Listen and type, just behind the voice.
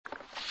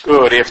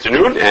Good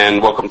afternoon,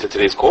 and welcome to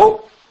today's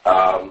call.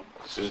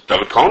 This is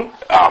David Cohn.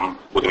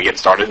 We're going to get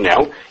started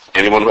now.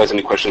 Anyone who has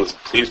any questions,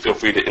 please feel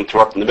free to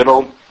interrupt in the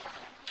middle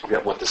if you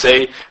have what to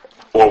say,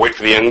 or wait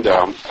for the end.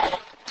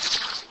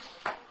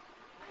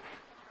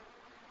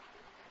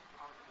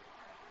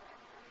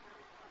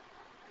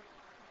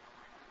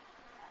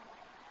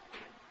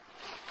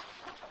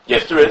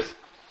 Yes, there is.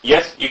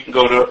 Yes, you can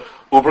go to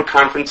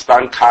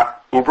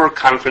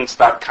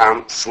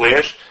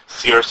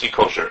uberconference.com/CRC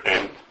Kosher,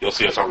 and you'll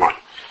see us online.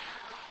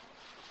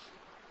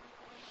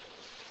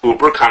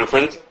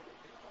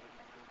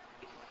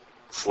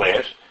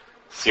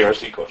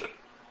 uberconference/CRC Kosher.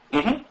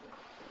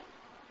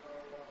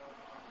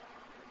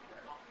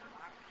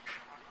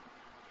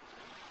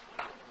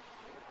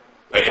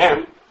 I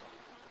am.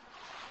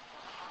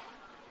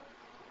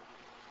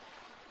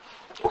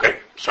 Okay,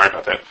 sorry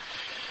about that.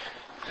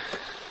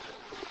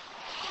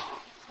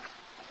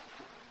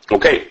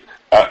 Okay,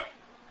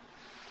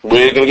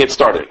 we're going to get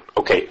started.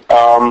 Okay,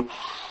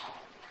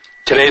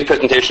 today's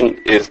presentation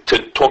is to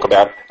talk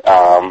about,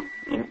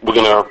 we're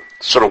going to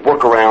sort of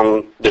work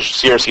around the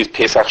CRC's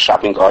Pesach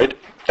shopping guide.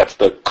 That's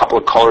the couple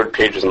of colored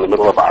pages in the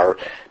middle of our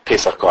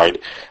Pesach guide.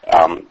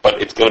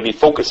 But it's going to be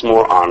focused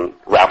more on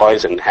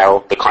rabbis and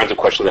how the kinds of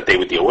questions that they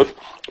would deal with.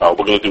 We're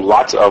going to do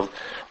lots of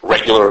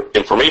regular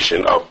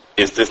information of,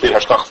 is this Nid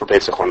Hashgacha for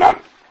Pesach or not?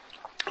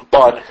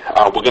 But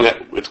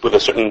it's with a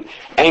certain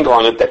angle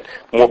on it that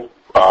more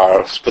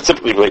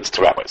specifically relates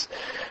to rabbis.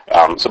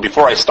 So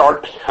before I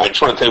start, I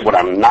just want to tell you what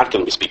I'm not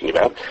going to be speaking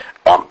about.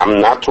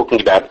 I'm not talking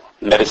about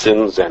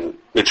medicines and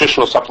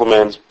nutritional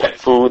supplements, pet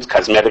foods,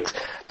 cosmetics.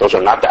 Those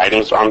are not the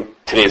items on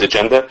today's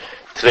agenda.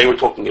 Today we're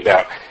talking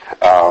about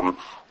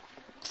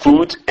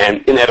foods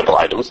and inedible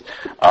items,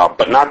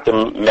 but not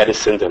the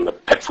medicines and the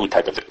pet food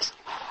type of things.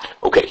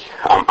 Okay,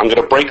 I'm going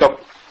to break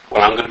up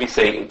what I'm going to be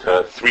saying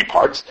into three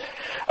parts.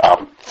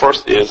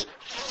 First is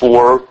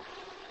four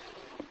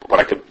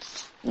what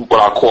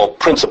I'll call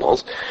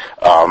principles,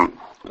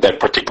 that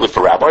particularly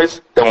for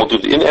rabbis. Then we'll do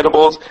the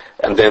inedibles,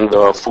 and then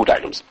the food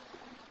items.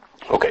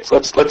 Okay, so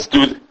let's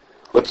do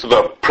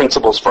the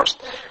principles first.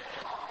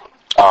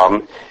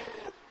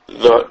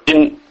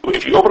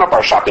 If you open up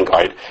our shopping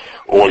guide,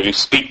 or you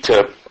speak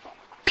to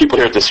people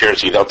here at the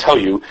CRC, they'll tell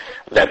you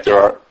that there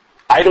are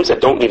items that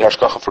don't need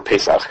hashgacha for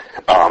Pesach.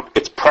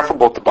 It's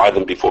preferable to buy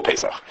them before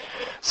Pesach.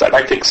 So I'd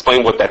like to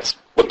explain what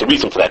the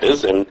reason for that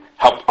is, and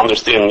help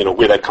understand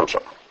where that comes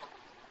from.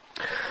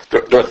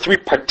 There are three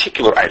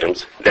particular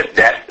items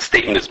that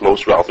statement is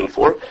most relevant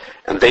for,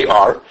 and they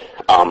are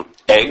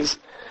eggs,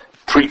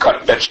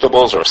 pre-cut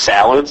vegetables or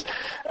salads,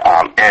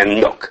 and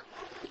milk.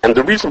 And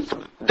the reason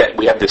that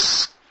we have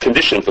this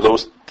condition for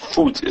those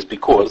foods is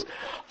because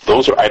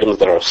those are items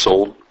that are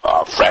sold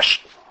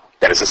fresh.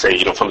 That is to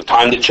say, from the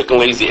time the chicken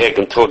lays the egg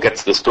until it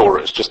gets to the store,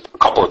 it's just a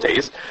couple of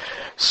days.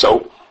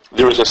 So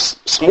there is a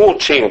small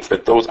chance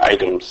that those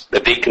items,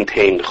 that they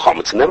contain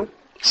chametz in them.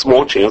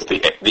 Small chance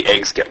the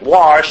eggs get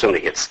washed and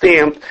they get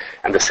stamped,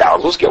 and the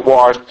salads also get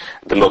washed.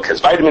 The milk has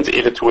vitamins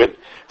added to it.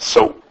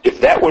 So if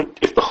the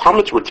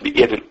chametz were to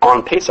be added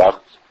on Pesach,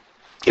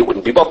 it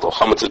wouldn't be batal.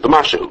 Chametz is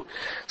b'mashu.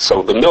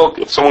 So the milk,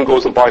 if someone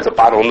goes and buys a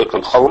bottle of milk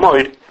on Chol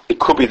Hamoed, it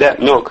could be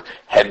that milk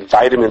had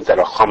vitamins that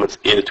are chametz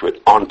added to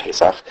it on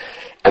Pesach,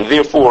 and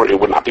therefore it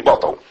would not be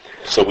batal.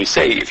 So we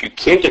say if you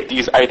can't get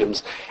these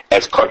items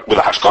as cut with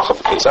a hashgacha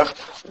for Pesach,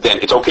 then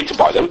it's okay to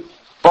buy them,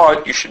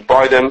 but you should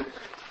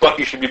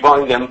be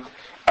buying them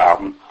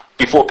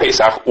before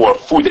Pesach, or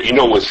food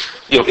that was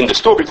in the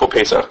store before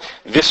Pesach.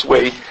 This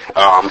way,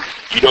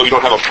 you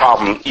don't have a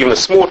problem, even a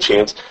small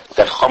chance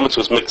that chametz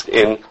was mixed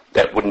in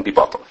that wouldn't be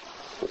batal.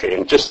 Okay,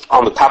 and just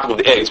on the topic of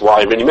the eggs, while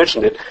I already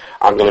mentioned it,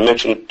 I'm going to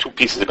mention two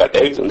pieces about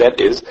eggs, and that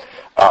is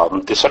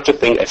there's such a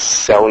thing as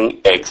selling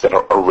eggs that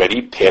are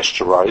already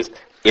pasteurized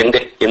in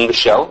the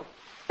shell.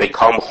 They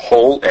come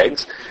whole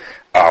eggs.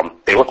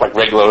 They look like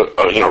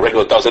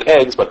regular dozen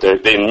eggs, but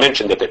they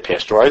mention that they're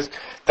pasteurized.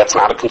 That's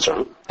not a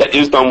concern. That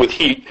is done with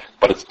heat,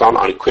 but it's done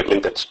on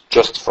equipment that's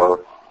just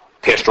for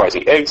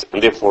pasteurizing eggs,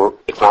 and therefore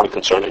it's not a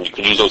concern, and you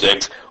can use those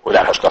eggs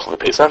without hashgacha for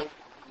Pesach.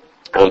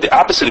 And the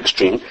opposite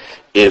extreme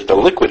is the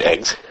liquid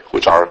eggs,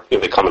 which are,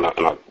 they come in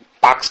a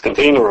box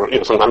container, or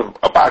some kind of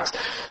a box.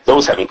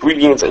 Those have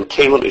ingredients and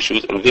kalim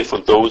issues, and therefore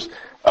those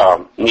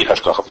need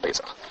hashgacha for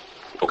Pesach.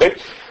 Okay?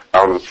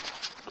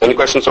 Any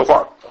questions so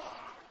far?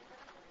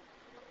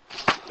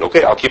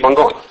 Okay, I'll keep on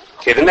going.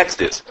 Okay, the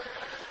next is,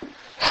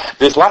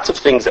 there's lots of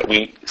things that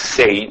we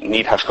say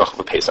need hashgacha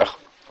for Pesach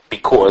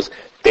because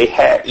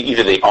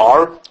either they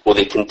are or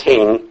they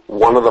contain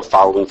one of the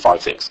following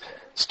five things: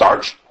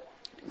 starch,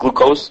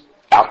 glucose,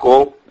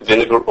 alcohol,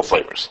 vinegar, or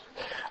flavors.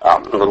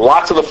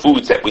 Lots of the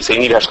foods that we say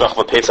need hashgacha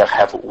for Pesach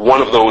have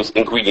one of those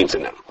ingredients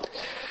in them.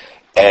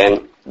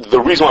 And the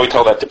reason why we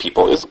tell that to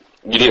people is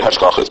you need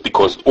hashgacha is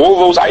because all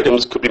those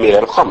items could be made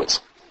out of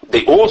chametz.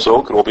 They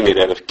also could all be made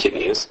out of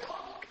kidneys,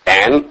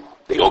 and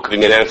they all could be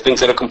made out of things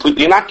that are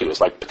completely innocuous,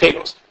 like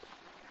potatoes.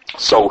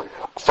 So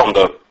from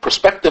the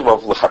perspective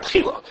of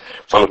lechatchila,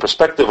 from the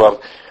perspective of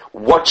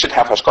what should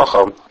have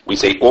hashgacha, we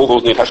say all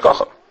those need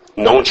hashgacha.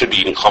 No one should be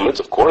eating chametz,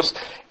 of course,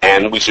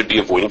 and we should be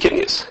avoiding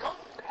kidneys.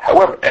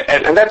 However,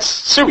 and that's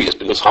serious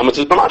because chametz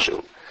is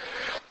b'mashu.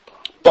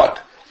 But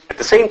at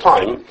the same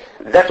time,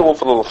 that's all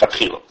for the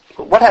lechatchila.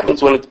 What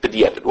happens when it's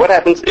b'diavad? What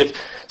happens if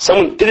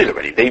someone did it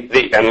already?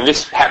 And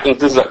this happens.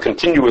 This is a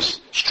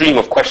continuous stream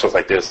of questions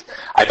like this.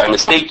 I by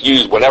mistake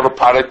used whatever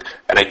product,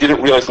 and I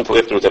didn't realize until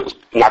afterwards that it was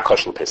not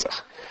kosher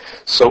l'Pesach.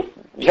 So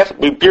you have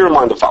to bear in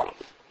mind the following: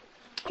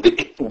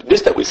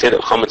 this that we say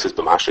that chametz is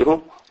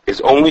b'mashu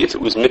is only if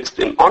it was mixed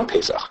in on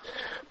Pesach.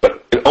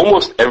 But in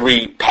almost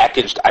every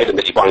packaged item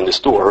that you buy in the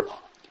store,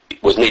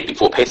 was made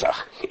before Pesach.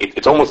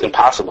 It's almost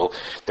impossible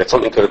that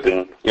something could have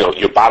been,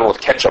 your bottle of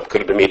ketchup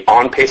could have been made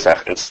on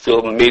Pesach and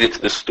still made it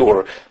to the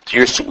store, to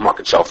your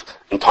supermarket shelf,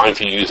 in time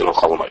for you to use it on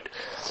Chol Hamoed.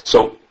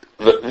 So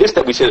this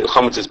that we say that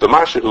chametz is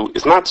b'mashu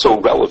is not so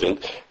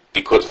relevant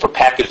because for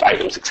packaged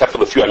items, except for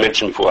the few I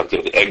mentioned before, like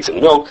the eggs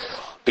and milk,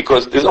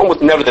 because there's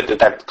almost never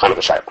that kind of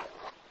a shayla.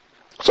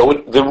 So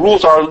the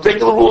rules are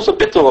regular rules, a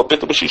bit of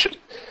b'shishin.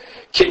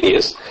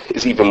 Kidneys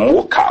is even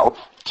more kal.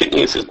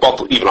 Kidneys is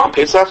bottled even on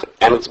Pesach,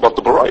 and it's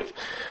bottled b'roiv.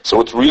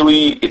 So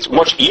it's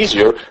much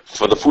easier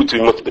for the food to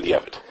be mutter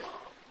b'diavad.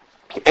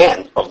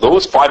 And of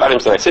those 5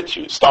 items that I said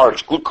to you,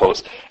 starch,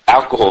 glucose,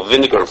 alcohol,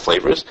 vinegar, and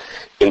flavors,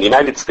 in the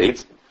United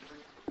States,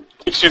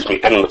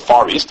 and in the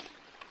Far East,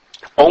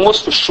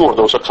 almost for sure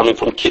those are coming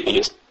from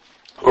kidneys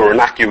or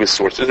innocuous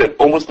sources, and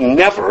almost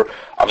never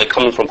are they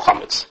coming from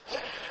chametz.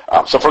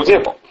 So for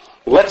example,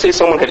 let's say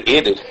someone had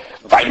added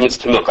vitamins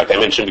to milk, like I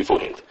mentioned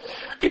beforehand.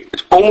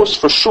 It's almost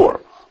for sure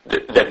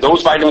that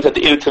those vitamins that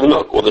they added to the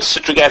milk, or the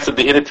citric acid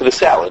they added to the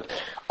salad,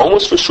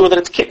 almost for sure that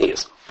it's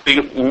kidneys.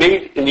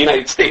 Made in the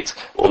United States,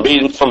 or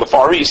made from the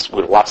Far East,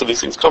 where lots of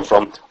these things come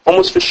from,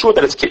 almost for sure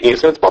that it's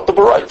kidneys, and it's bought the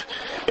b'roiv.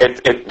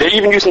 And they're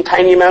even using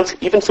tiny amounts.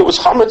 Even if it was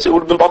chametz, it would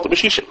have been bought the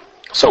b'shishin.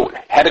 So,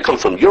 had it come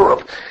from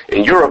Europe,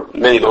 in Europe,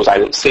 many of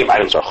those same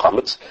items are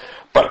chametz.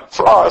 But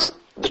for us,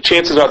 the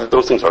chances are that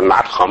those things are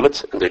not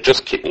chametz, and they're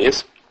just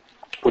kidneys.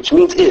 Which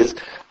means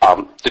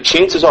the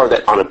chances are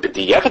that on a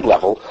b'diavad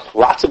level,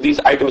 lots of these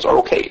items are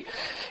okay.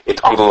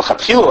 On the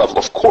lechatchila level,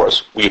 of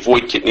course, we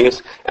avoid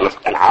kidneys, and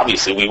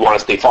obviously we want to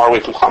stay far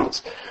away from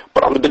chametz.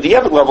 But on the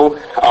b'diavad level,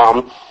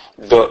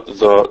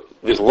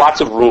 there's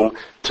lots of room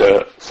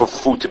for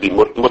food to be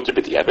mutter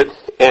b'diavad,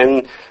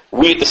 and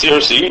we at the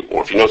CRC,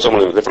 or if you know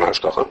someone in a different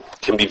hashgacha,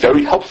 can be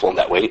very helpful in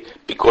that way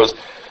because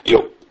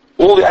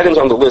all the items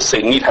on the list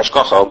say need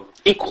hashgacha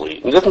equally.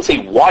 It doesn't say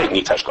why it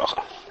needs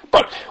hashgacha.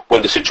 But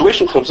when the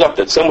situation comes up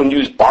that someone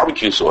used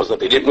barbecue sauce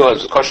that they didn't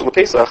realize was kosher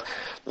l'Pesach,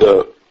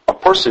 a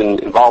person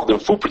involved in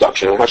food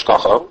production and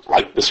hashgacha,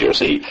 like the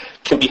CRC,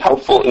 can be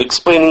helpful in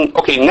explaining,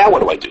 okay, now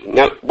what do I do?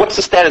 Now, what's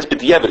the status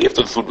b'diavad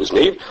after the food was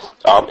made?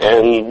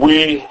 And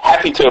we're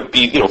happy to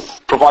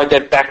provide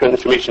that background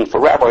information for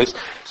rabbis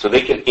so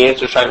they can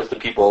answer shaylos to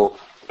people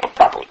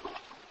properly.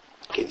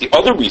 Okay, the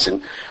other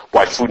reason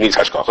why food needs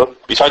hashgacha,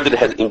 besides that it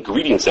has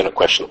ingredients that are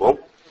questionable,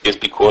 is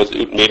because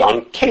it's made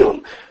on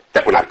kalim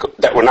that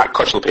were not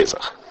kosher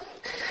l'Pesach.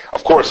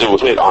 Of course, if it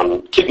was made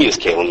on kidneys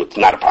kalim, it's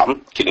not a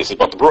problem. Kidneys is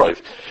about the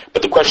b'roiv.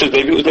 But the question is,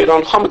 maybe it was made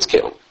on chametz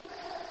kalim.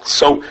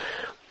 So,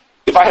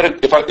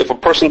 if a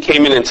person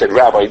came in and said,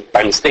 Rabbi,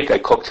 by mistake I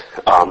cooked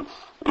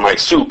my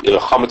soup in a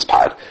chametz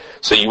pot,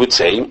 so you would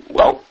say,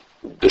 well,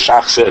 the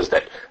shach says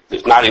that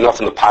there's not enough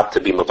in the pot to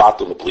be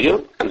mavatal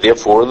l'bliya, and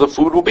therefore the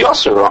food will be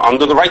usher. Or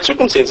under the right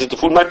circumstances, the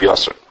food might be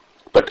usher.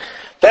 But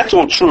that's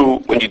all true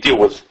when you deal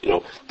with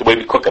the way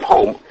we cook at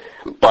home.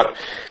 But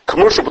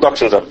commercial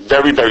productions are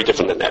very, very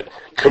different than that.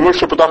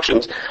 Commercial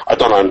productions are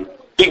done on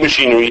big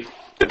machinery.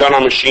 They're done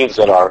on machines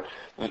that are,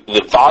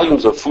 the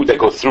volumes of food that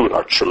go through it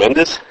are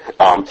tremendous.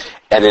 And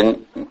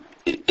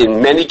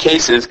in many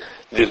cases,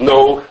 there's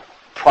no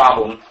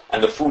problem,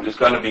 and the food is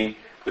going to be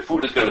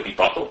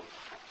bottled.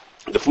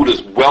 The food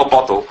is well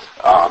bottled,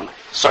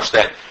 such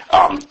that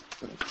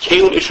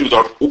kalim issues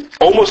are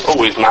almost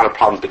always not a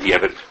problem to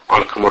b'diavad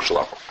on a commercial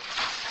level.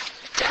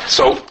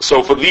 So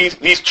for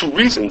these two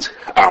reasons,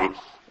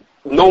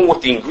 knowing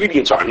what the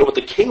ingredients are, know what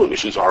the kalim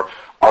issues are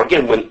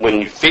again,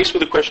 when you're faced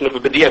with the question of a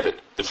b'diavad,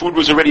 the food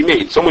was already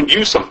made, someone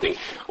used something,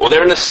 or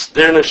they're in a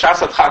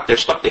shasat chak, they're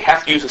stuck, they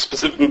have to use a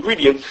specific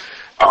ingredient,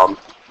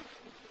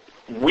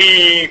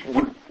 we're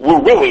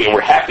willing and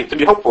we're happy to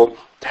be helpful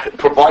to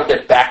provide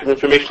that back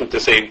information to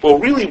say, well,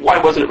 really, why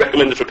wasn't it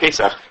recommended for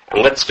Pesach?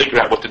 And let's figure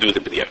out what to do with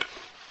the b'diavad.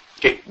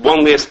 Okay,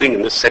 one last thing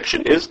in this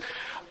section is,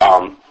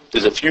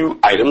 there's a few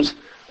items,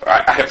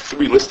 I have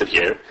 3 listed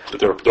here, but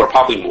there are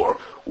probably more,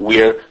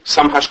 where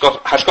some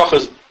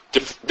hashgachas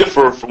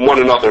differ from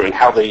one another in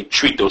how they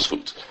treat those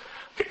foods.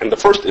 Okay, and the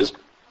first is,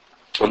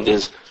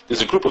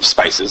 there's a group of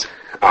spices,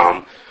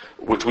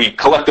 which we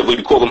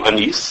collectively call them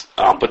anise,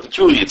 but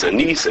it's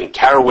anise and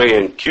caraway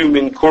and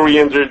cumin,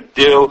 coriander,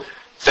 dill,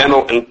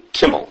 fennel, and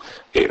kimmel.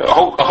 Okay, a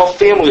whole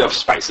family of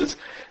spices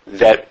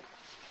that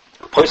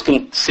place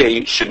can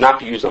say should not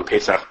be used on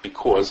Pesach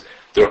because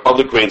there are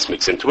other grains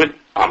mixed into it.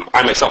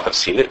 I myself have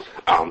seen it.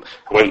 I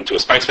went into a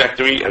spice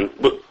factory and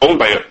owned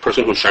by a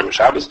person who was Shomer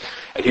Shabbos,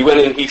 and he went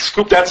in and he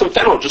scooped out some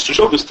fennel just to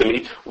show this to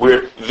me,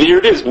 where there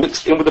it is,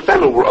 mixed in with the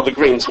fennel were other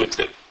grains mixed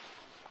in.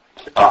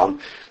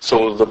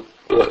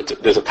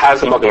 There's a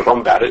Taz and Magen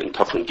Avraham about it in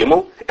Tafrin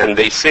Gimel, and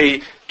they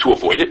say to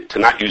avoid it, to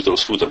not use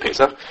those foods on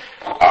Pesach.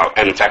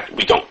 And in fact,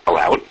 we don't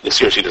allow it. The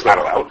CRC does not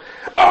allow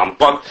it.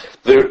 But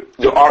there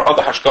are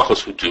other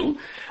hashgachos who do,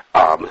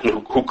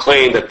 who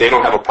claim that they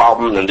don't have a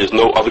problem and there's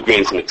no other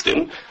grains mixed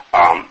in.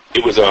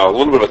 It was a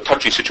little bit of a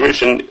touchy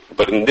situation,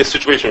 but in this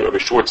situation, Rabbi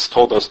Schwartz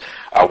told us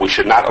we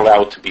should not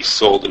allow it to be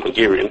sold in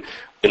Hungarian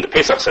in the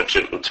Pesach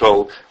section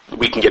until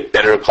we can get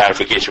better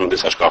clarification with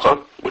this hashgacha,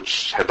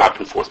 which has not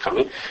been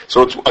forthcoming.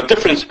 So it's a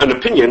difference, an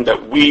opinion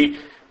that we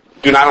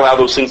do not allow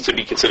those things to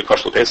be considered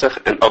kosher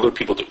Pesach, and other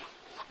people do.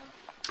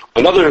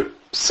 Another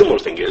similar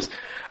thing is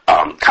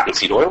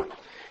cottonseed oil.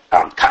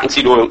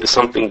 Cottonseed oil is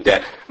something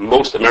that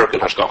most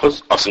American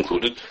hashgachas, us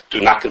included,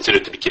 do not consider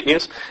to be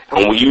kidneys,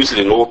 and we use it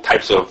in all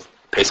types of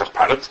Pesach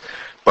products.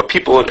 But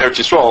people in Eretz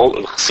Yisrael,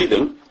 in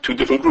Chassidim, two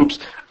different groups,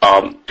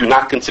 do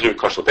not consider it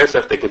kosher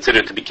Pesach, they consider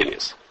it to be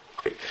kidneys.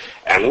 Okay.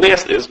 And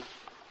last is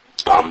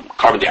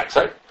carbon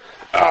dioxide.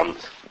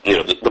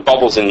 The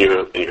bubbles in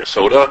your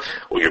soda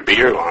or your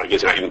beer, or I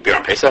guess you're not eating beer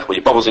on Pesach, but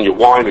your bubbles in your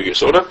wine or your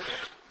soda,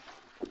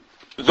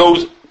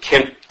 those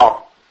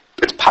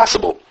it's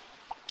possible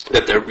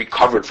that they're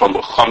recovered from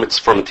a chametz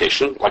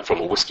fermentation, like from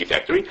a whiskey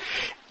factory,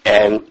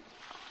 and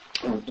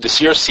the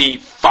CRC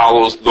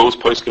follows those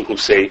poskim who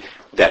say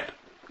that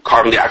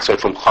carbon dioxide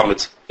from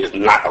chametz is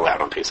not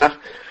allowed on Pesach,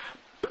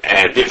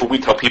 and therefore we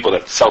tell people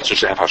that seltzer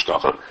should have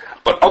hashgacha,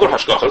 but other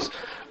hashgachas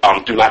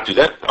do not do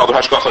that. Other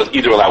hashgachas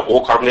either allow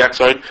all carbon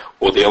dioxide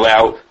or they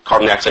allow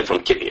carbon dioxide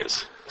from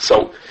kidneys.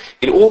 So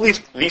in all these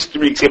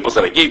three examples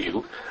that I gave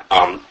you,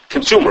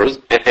 consumers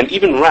and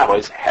even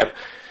rabbis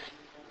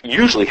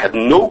usually have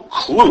no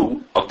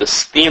clue of the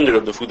standard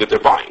of the food that they're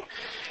buying.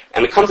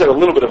 And it comes at a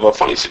little bit of a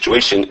funny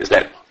situation, is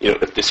that,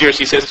 if the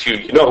CRC says to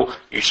you,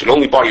 you should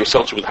only buy your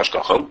seltzer with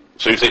hashgacha,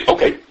 so you say,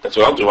 okay, that's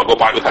what I'll do, I'll go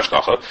buy it with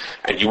hashgacha,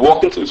 and you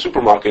walk into the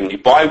supermarket and you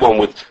buy one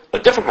with a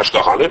different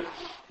hashgacha on it,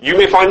 you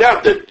may find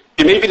out that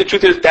it may be the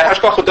truth is that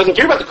hashgacha doesn't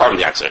care about the carbon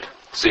dioxide.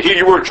 So here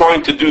you were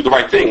trying to do the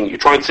right thing, you're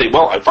trying to say,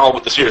 well, I follow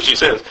what the CRC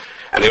says,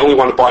 and they only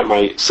want to buy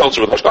my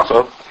seltzer with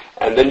hashgacha,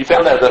 and then you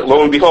found out that,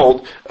 lo and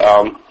behold,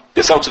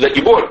 the seltzer that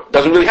you bought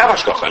doesn't really have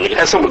hashgacha. I mean, it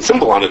has someone's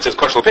symbol on it, it says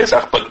kosher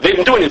Pesach, but they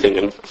didn't do anything,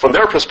 and from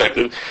their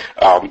perspective,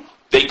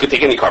 they could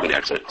take any carbon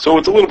dioxide. So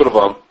it's a little bit of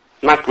a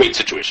not great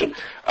situation,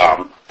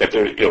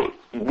 that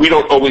we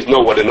don't always know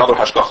what another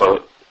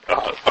hashgacha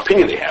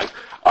opinion they have.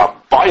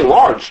 By and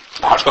large,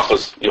 the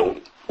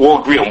hashgachas, all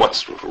agree on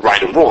what's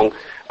right and wrong,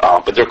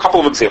 but there are a couple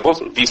of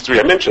examples, these three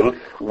I mentioned,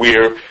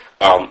 where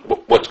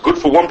what's good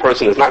for one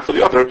person is not for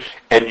the other,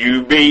 and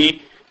you may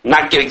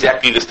not get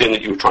exactly the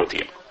standard you were trying to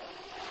get.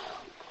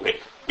 Okay.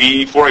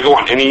 Before I go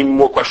on, any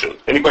more questions?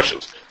 Any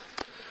questions?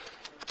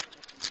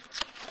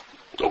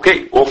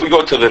 Okay, well, if we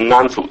go to the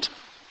non-food.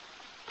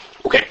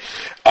 Okay.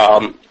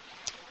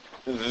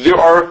 There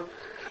are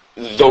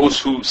those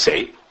who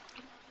say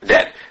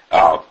that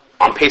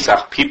on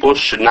Pesach, people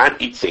should not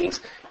eat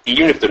things,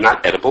 even if they're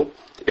not edible.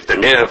 If they're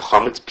made out of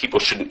chametz, people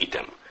shouldn't eat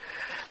them.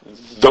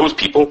 Those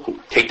people who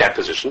take that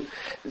position,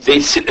 they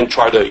sit and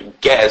try to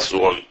guess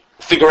or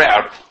figure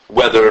out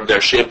whether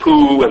their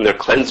shampoo and their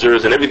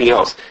cleansers and everything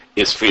else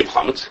is free of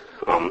chametz.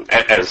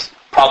 As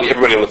probably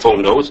everybody on the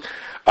phone knows,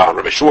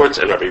 Rabbi Schwartz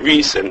and Rabbi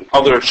Reese and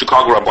other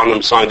Chicago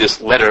Rabbanim signed this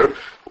letter,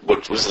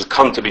 which has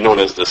come to be known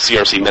as the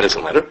CRC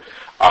medicine letter,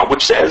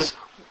 which says,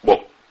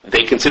 well,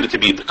 they consider to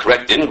be the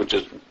correct din, which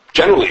is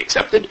generally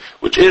accepted,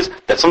 which is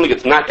that something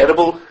that's not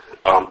edible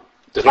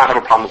does not have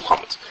a problem with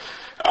chametz.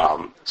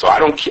 So I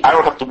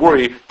don't have to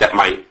worry that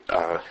my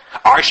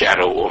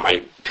eyeshadow or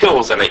my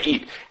pills that I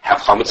eat have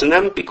chametz in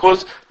them,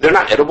 because they're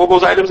not edible,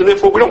 those items, and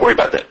therefore we don't worry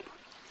about that.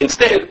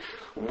 Instead,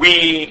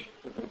 we're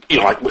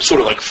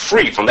sort of like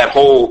free from that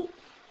whole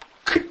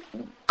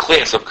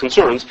class of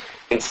concerns.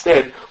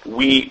 Instead,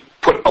 we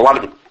put a lot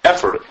of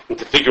effort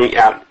into figuring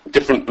out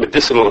different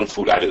medicinal and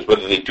food items,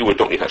 whether they do or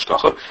don't need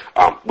hashgacha.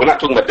 We're not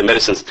talking about the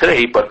medicines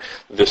today, but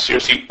the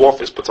CRC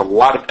office puts a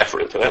lot of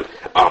effort into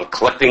that,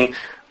 collecting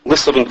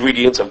lists of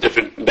ingredients of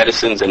different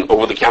medicines and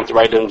over-the-counter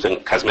items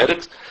and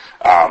cosmetics.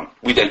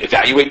 We then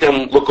evaluate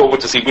them, look over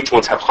to see which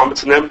ones have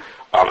chametz in them,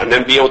 and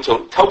then be able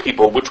to tell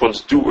people which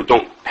ones do or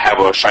don't have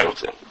a shayla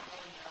to them.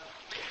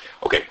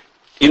 Okay.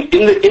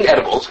 In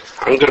edibles,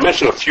 I'm going to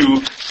mention a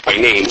few by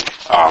name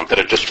that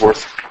are just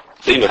worth,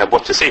 have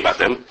what to say about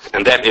them,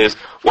 and that is,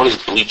 one is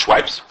bleach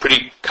wipes.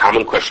 Pretty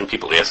common question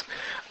people ask.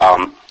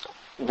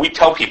 We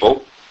tell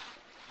people,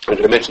 I'm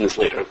going to mention this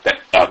later,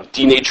 that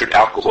denatured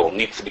alcohol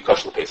needs to be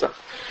kosher Pesach.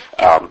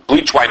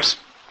 Bleach wipes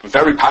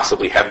very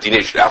possibly have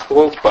denatured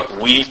alcohol, but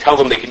we tell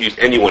them they can use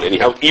anyone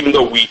anyhow, even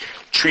though we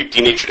treat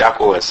denatured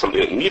alcohol as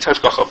something that needs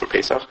hashgacha for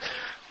Pesach.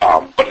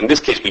 But in this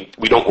case,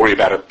 we don't worry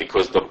about it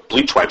because the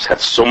bleach wipes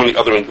have so many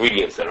other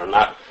ingredients that are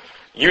not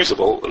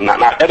usable,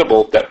 not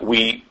edible, that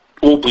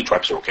all bleach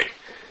wipes are okay.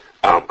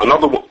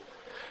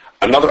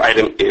 Another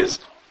item is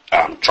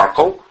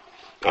charcoal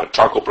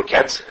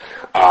briquettes.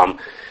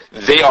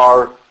 They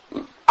are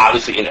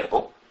obviously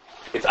inedible.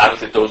 It's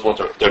obvious that those ones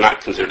they're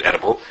not considered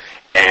edible.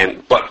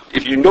 But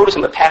if you notice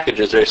in the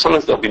packages, there's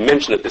sometimes there'll be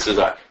mentioned that this is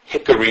a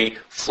hickory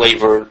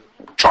flavored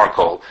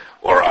charcoal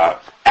or a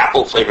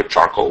apple flavored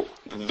charcoal.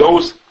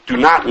 Those do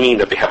not mean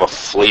that they have a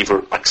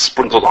flavor like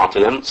sprinkled onto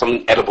them,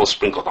 something edible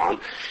sprinkled on.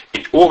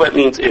 All that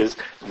means is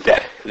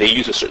that they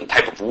use a certain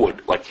type of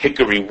wood, like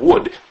hickory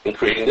wood, in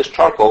creating this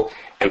charcoal,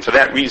 and for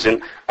that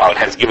reason, it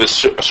has given a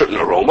certain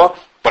aroma,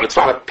 but it's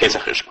not a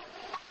Pesach issue.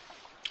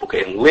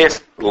 Okay, and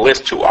the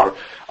last two are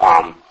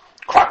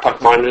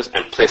crockpot liners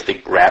and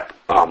plastic wrap.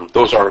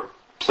 Those are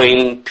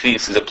plain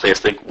pieces of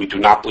plastic. We do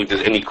not believe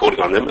there's any coating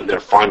on them, and they're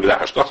fine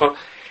without hashgacha.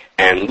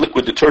 And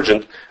liquid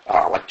detergent,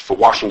 like for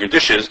washing your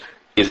dishes,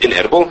 is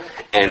inedible,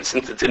 and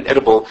since it's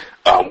inedible,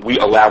 we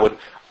allow it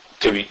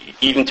to be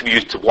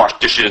used to wash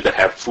dishes that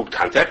have food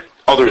contact.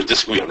 Others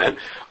disagree on that.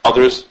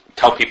 Others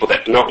tell people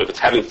that no, if it's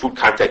having food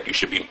contact, you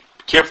should be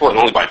careful and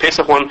only buy a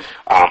Pesach one.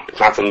 It's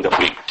not something that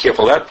we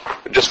careful at.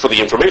 Just for the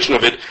information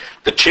of it,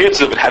 the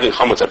chances of it having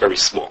chametz are very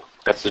small.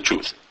 That's the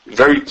truth.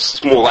 Very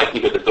small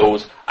likelihood that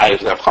those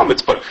items have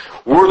chametz, but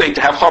were they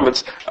to have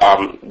chametz,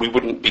 we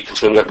wouldn't be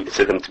concerned that we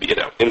consider them to be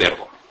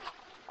inedible.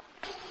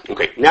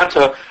 Okay, now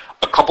to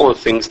a couple of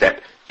things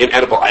that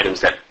inedible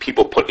items that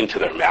people put into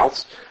their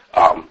mouths.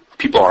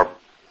 People are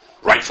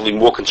rightfully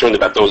more concerned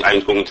about those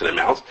items going into their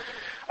mouths.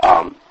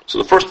 So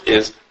the first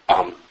is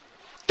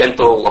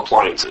dental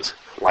appliances,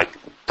 like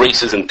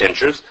braces and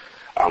dentures.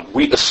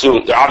 We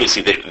assume,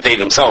 obviously they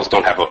themselves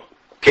don't have a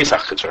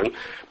Pesach concern,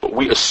 but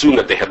we assume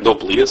that they have no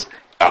blias.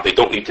 They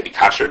don't need to be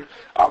kashered.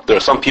 There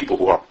are some people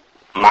who are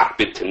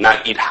makbid to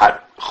not eat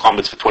hot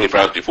chametz for 24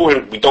 hours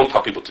beforehand. We don't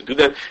tell people to do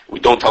that. We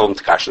don't tell them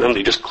to kasher them.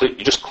 You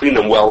just clean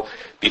them well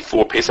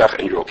before Pesach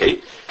and you're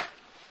okay.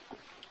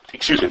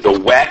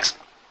 The wax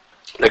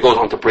that goes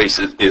onto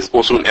braces is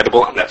also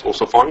inedible, and that's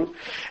also fine.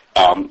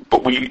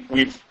 But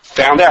we've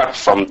found out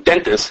from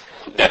dentists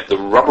that the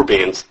rubber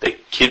bands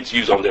that kids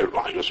use on their,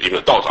 even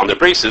adults, on their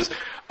braces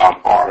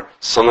are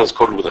sometimes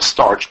coated with a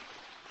starch.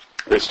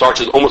 The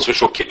starch is almost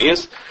visual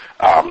kidneys.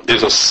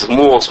 There's a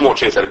small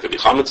chance that it could be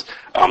chametz.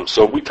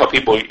 So we tell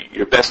people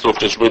you're best off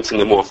just rinsing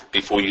them off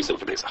before you use them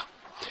for Pesach.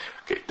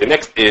 Okay. The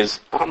next is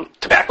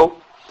tobacco.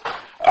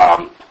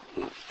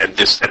 At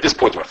this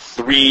point, there are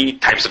three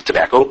types of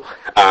tobacco.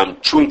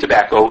 Chewing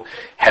tobacco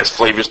has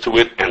flavors to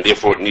it, and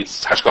therefore it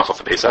needs hashgacha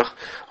for Pesach.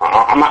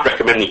 I'm not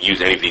recommending you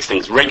use any of these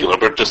things regular,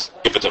 but just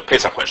if it's a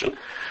Pesach question.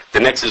 The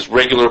next is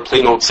regular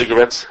plain old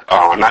cigarettes,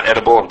 not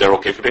edible, and they're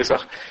okay for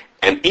Pesach.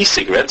 And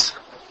e-cigarettes,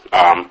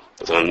 a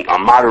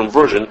modern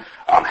version,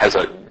 has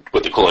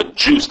what they call a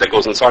juice that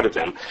goes inside of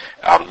them.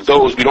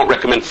 Those we don't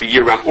recommend for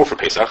year-round or for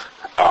Pesach,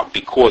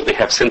 because they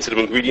have sensitive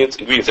ingredients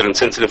that are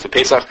sensitive for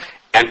Pesach,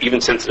 and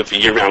even sensitive for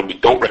year-round. We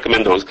don't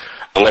recommend those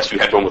unless you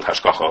had one with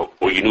hashgacha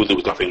or you knew there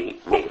was nothing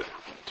wrong with it.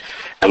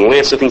 And the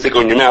last of the things that go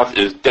in your mouth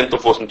is dental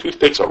floss and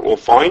toothpicks are all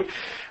fine,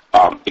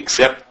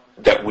 except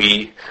that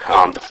the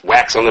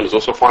wax on them is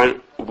also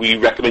fine. We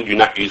recommend you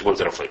not use ones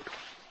that are flavored.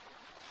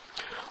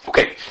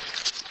 Okay,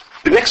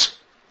 the last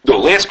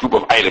group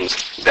of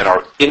items that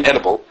are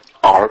inedible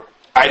are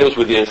items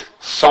where there's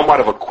somewhat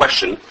of a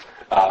question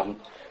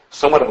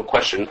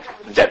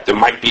that there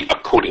might be a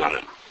coating on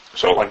them.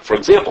 So, like for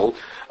example,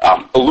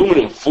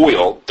 aluminum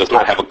foil does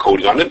not have a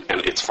coating on it,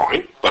 and it's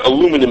fine. But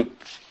aluminum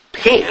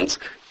pans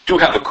do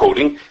have a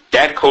coating.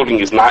 That coating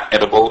is not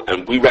edible,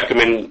 and we let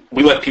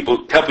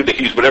people tell people they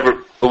can use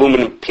whatever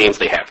aluminum pans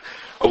they have.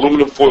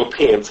 Aluminum foil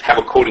pans have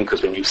a coating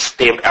because when you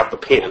stamp out the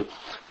pan,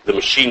 the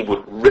machine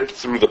would rip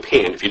through the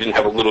pan if you didn't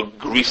have a little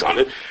grease on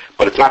it.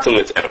 But it's not something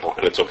that's edible,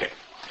 and it's okay.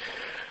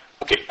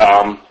 Okay,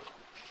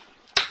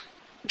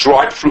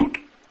 dried fruit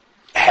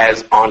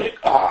has on it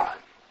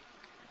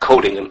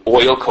coating, an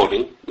oil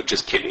coating, which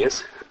is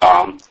kidneys,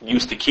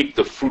 used to keep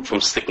the fruit from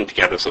sticking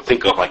together. So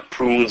think of like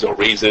prunes or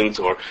raisins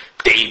or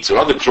dates or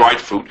other dried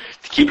fruit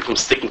to keep it from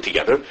sticking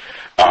together.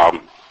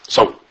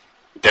 So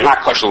they're not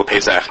kosher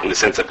l'Pesach in the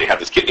sense that they have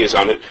this kidneys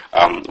on it.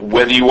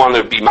 Whether you want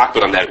to be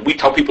makbid on that, we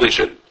tell people they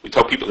should. We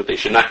tell people that they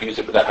should not use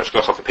it for that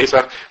hashgacha for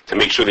Pesach to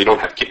make sure they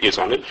don't have kidneys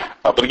on it.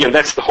 But again,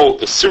 that's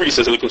the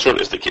seriousness of the concern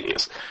is the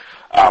kidneys.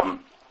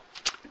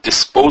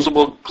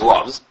 Disposable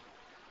gloves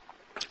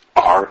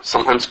are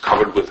sometimes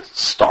covered with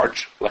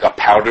starch, like a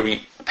powder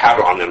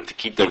on them to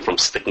keep them from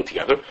sticking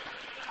together,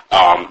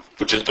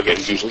 which is, again,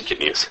 usually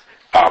kidneys.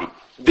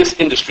 This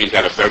industry's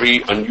got a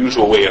very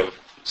unusual way of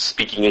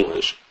speaking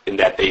English in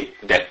that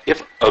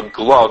if a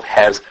glove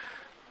has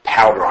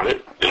powder on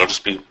it, it'll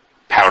just be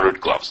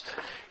powdered gloves.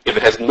 If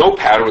it has no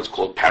powder, it's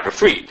called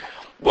powder-free.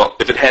 Well,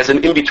 if it has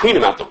an in-between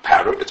amount of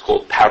powder, it's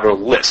called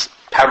powderless.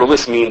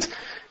 Powderless means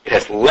it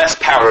has less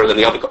powder than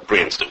the other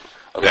brands do.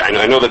 Okay,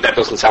 I know that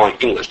doesn't sound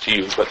like English to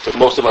you, but to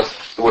most of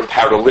us, the word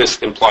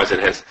powderless implies that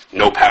it has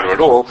no powder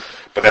at all,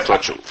 but that's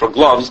not true. For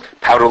gloves,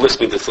 powderless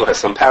means it still has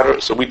some powder,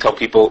 so we tell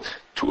people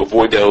to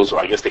avoid those, or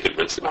I guess they could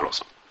rinse them out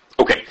also.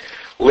 Okay,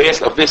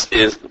 last of this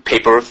is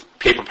paper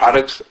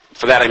products.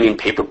 For that I mean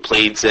paper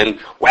plates and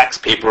wax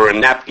paper and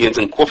napkins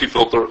and coffee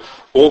filter,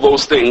 all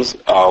those things.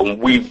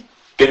 We've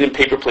been in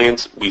paper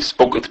plants, we've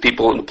spoken to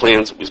people in the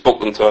plants, we've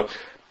spoken to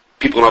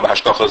people know the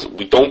hashgachas.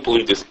 We don't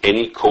believe there's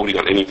any coating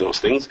on any of those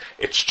things.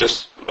 It's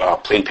just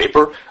plain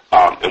paper,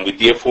 and we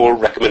therefore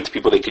recommend to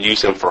people they can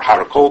use them for hot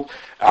or cold.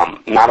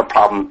 Not a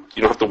problem.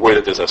 You don't have to worry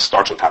that there's a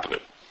starch on top of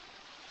it.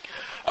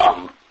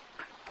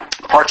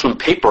 Parchment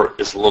paper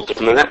is a little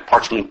different than that.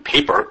 Parchment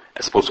paper,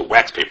 as opposed to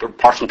wax paper,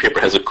 parchment paper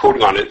has a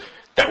coating on it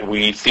that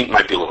we think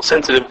might be a little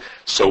sensitive,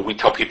 so we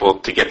tell people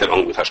to get that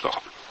only with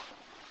hashgacha.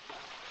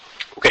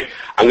 Okay,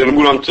 I'm going to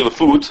move on to the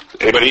foods.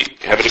 Anybody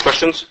have any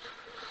questions?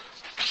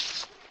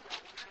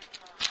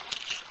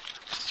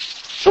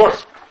 Sure.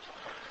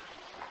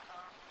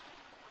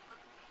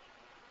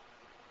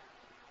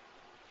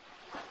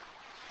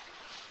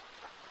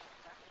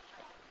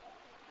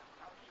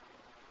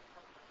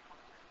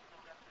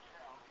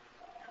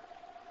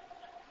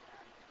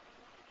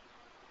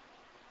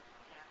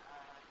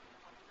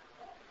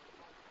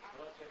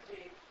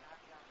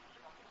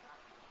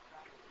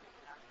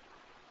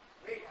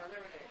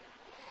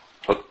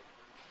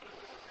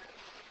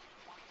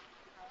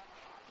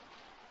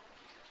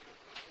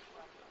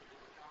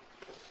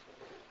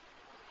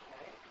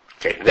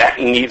 Okay, that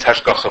needs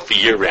hashgacha for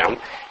year round,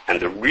 and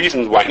the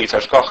reason why it needs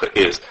hashgacha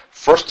is,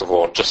 first of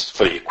all, just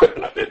for the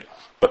equipment of it,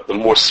 but the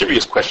more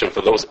serious question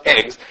for those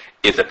eggs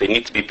is that they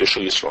need to be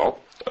Bishul Yisrael.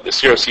 The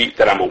CRC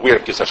that I'm aware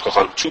of gives hashgacha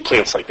on 2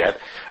 plants like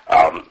that,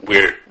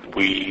 where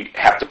we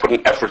have to put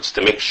in efforts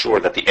to make sure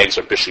that the eggs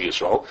are Bishul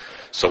Yisrael.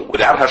 So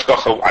without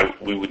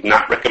hashgacha, we would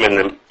not recommend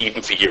them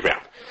even for year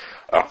round.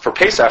 For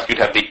Pesach, you'd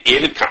have the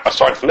added,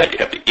 aside from that, you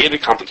have the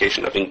added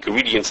complication of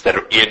ingredients that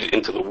are added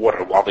into the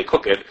water while they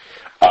cook it,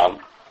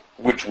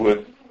 which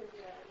would...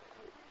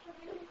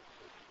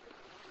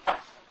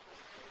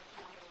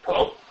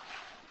 Hello?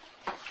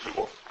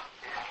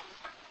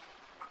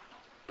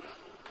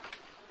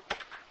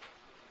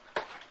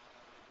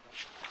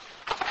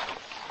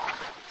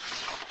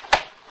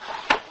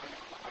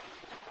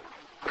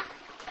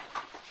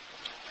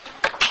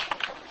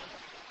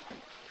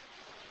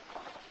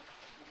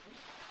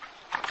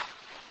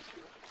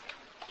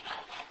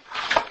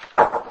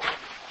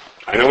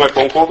 I know my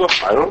phone called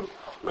off. I don't know.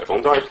 My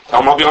phone died.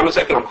 Tell them I'll be on in a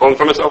second. I'm calling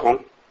from my cell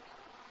phone.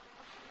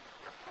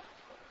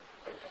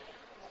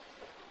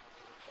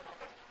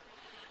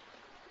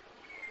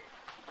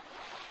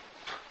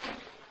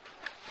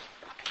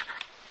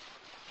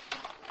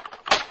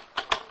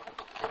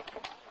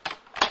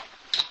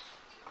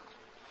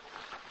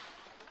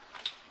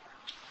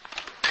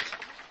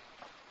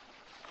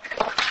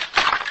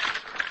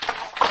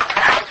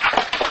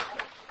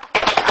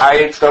 Hi,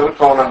 it's Doug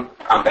phone.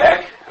 I'm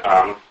back.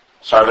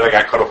 Sorry that I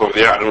got cut off over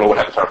there. I don't know what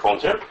happened to our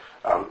phones here.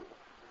 I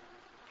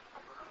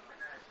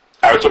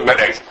was talking about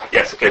eggs.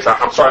 Yes, okay, so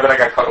I'm sorry that I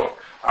got cut off.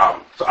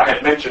 So I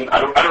had mentioned, I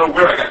don't know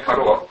where I got cut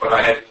off, but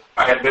I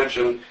had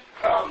mentioned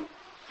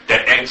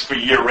that eggs for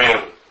year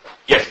round.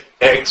 Yes,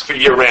 eggs for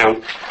year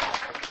round.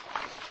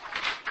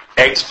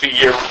 Eggs for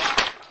year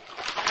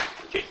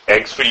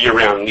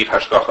round need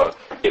hashgacha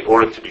in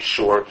order to be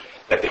sure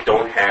that they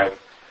don't have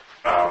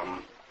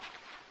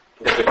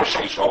that the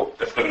b'shul.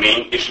 That's the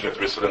main issue that's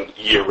with them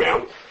year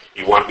round.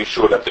 You want to be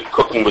sure that the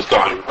cooking was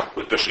done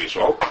with b'shul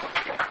Yisrael.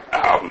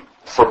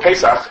 For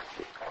Pesach,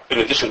 in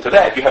addition to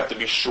that, you have to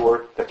be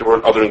sure that there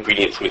weren't other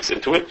ingredients mixed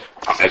into it,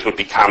 as would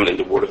be common in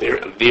the water there,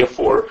 and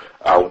therefore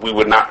we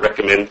would not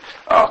recommend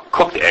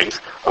cooked eggs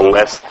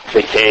unless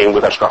they came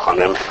with hashgacha on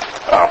them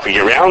for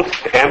year round,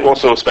 and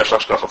also special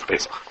hashgacha for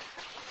Pesach.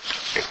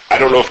 Okay. I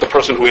don't know if the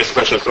person who asked the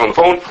question is still on the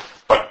phone,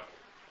 but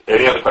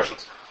any other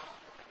questions?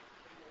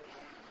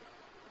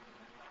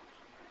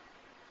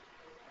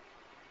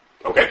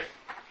 Okay.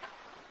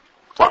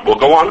 Well, we'll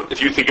go on.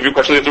 If you think of your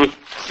question,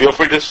 feel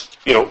free to,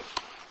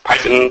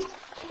 pipe in and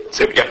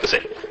say what you have to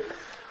say.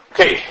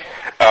 Okay.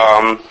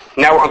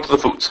 Now we're on to the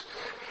foods.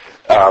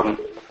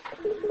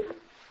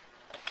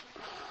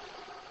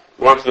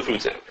 We're on to the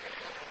foods now.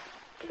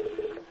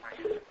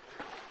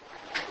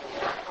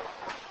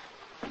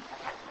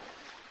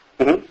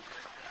 Mm-hmm.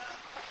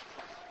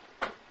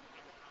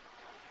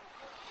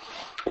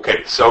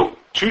 Okay, so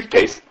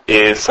toothpaste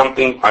is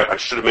something, I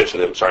should have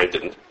mentioned it, I'm sorry I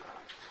didn't.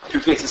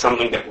 Toothpaste is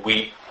something that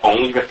we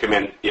only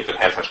recommend if it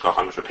has hashgacha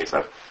on for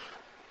Pesach.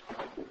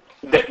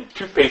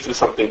 Toothpaste is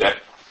something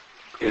that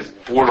is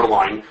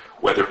borderline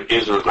whether it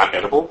is or is not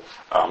edible.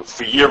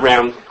 For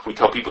year-round, we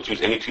tell people to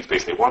use any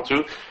toothpaste they want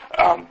to,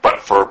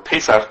 but for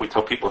Pesach, we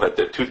tell people that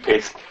the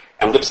toothpaste,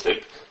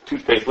 lipstick,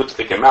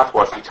 and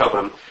mouthwash, we tell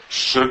them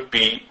should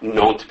be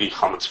known to be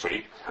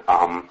chametz-free.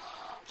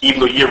 Even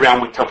though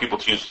year-round, we tell people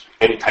to use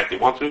any type they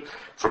want to.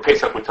 For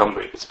Pesach, we tell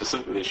them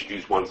specifically they should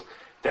use ones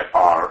that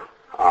are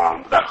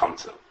without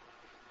chametz.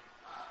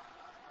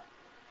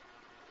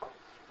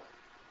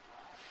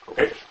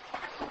 Okay?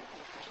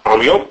 On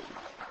we go.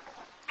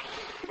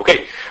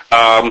 Okay.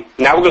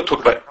 Now we're going to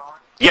talk about...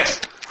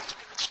 Yes.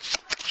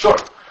 Sure.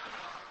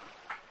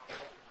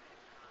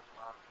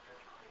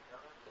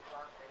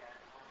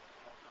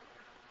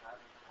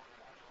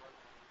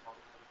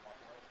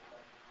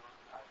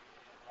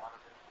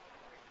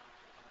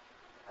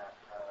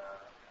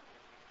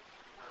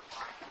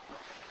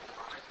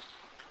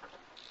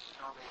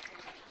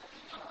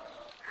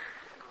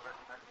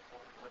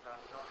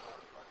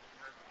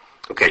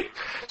 Okay,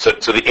 so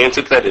the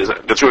answer to that is,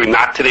 that's really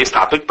not today's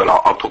topic, but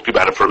I'll talk to you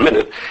about it for a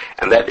minute,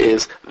 and that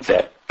is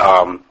that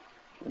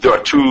there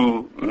are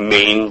two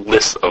main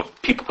lists of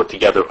people put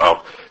together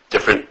of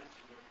different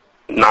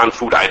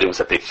non-food items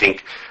that they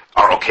think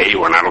are okay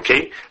or not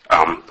okay.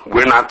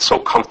 We're not so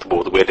comfortable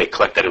with the way they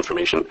collect that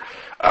information.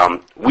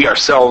 We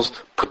ourselves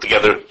put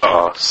together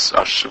a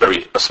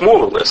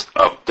smaller list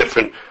of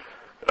different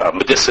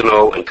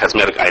medicinal and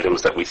cosmetic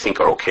items that we think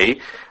are okay.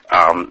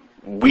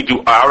 We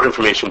do our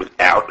information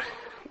without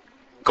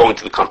going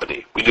to the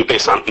company. We do it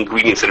based on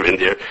ingredients that are in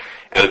there,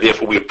 and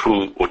therefore we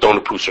approve or don't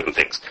approve certain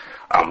things.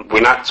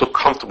 We're not so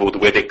comfortable with the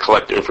way they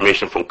collect their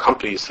information from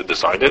companies to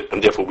decide it,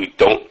 and therefore we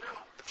don't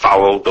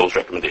follow those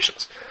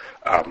recommendations.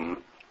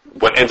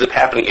 What ends up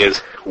happening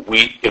is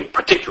we, in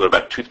particular,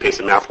 about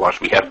toothpaste and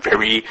mouthwash, we have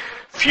very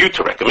few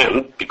to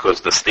recommend because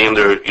the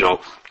standard,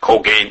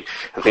 Colgate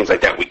and things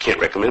like that, we can't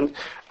recommend.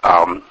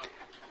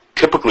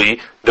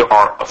 Typically, there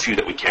are a few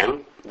that we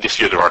can. This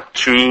year, there are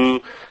 2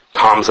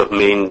 Toms of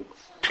Maine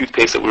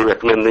toothpaste that we're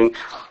recommending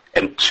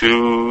and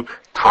 2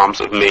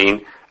 Toms of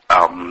Maine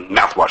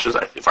mouthwashes,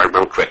 if I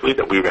remember correctly,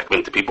 that we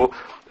recommend to people.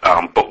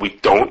 But we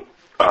don't.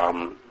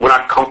 We're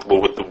not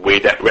comfortable with the way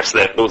that rest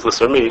of those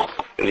lists are made,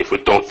 and if we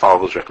don't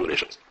follow those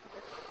recommendations.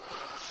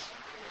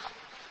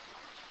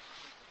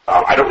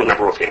 I don't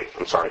remember offhand.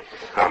 I'm sorry.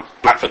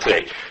 Not for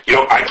today.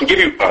 I can give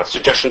you a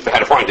suggestion for how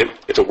to find it.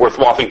 It's a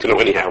worthwhile thing to know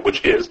anyhow,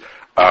 which is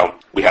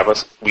we have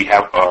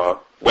a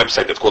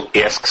website that's called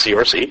Ask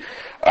CRC.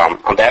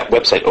 On that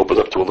website opens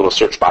up to a little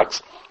search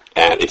box.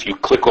 And if you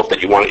click off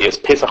that you want to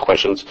ask Pesach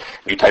questions,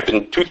 you type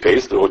in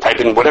toothpaste or type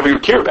in whatever you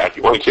care about.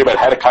 You want to care about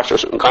how to catch a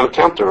certain kind of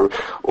counter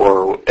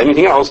or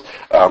anything else,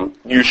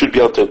 you should be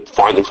able to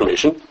find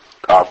information.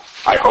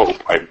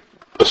 I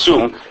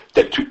assume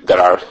that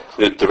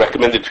the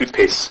recommended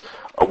toothpaste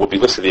will be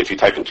listed if you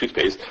type in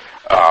toothpaste.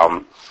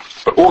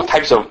 But all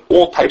types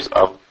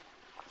of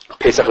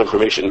Pesach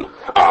information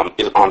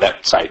is on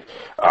that site.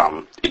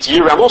 It's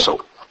year-round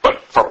also,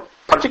 but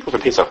particularly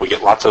for Pesach, we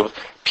get lots of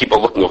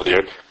people looking over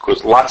there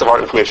because lots of our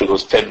information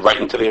goes fed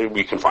right into there.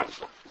 We can find it.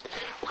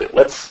 Okay,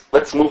 let's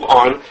move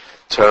on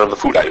to the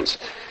food items.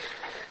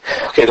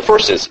 Okay, the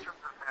first is.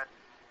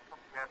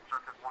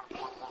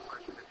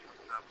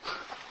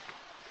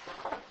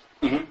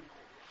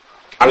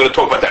 I'm going to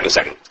talk about that in a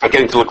second. I'm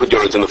getting to liquid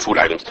deodorants and the food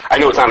items. I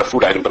know it's not a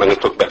food item, but I'm going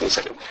to talk about it in a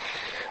second.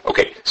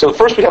 Okay, so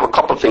first we have a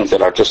couple of things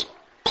that are just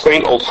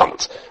plain old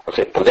chametz.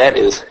 Okay, and that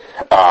is.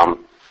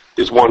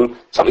 There's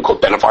something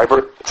called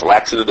Benefiber. It's a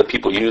laxative that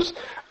people use.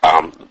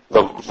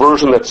 The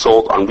version that's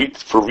sold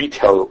for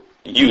retail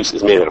use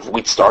is made out of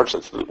wheat starch.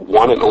 That's the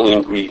one and only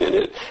ingredient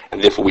in it,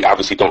 and therefore we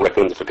obviously don't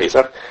recommend it for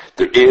Pesach.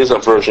 There is a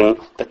version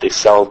that they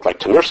sell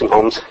to nursing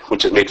homes,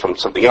 which is made from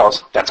something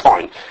else. That's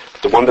fine.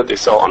 But the one that they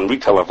sell on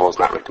retail level is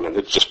not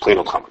recommended. It's just plain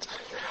old chametz.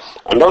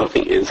 Another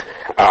thing is,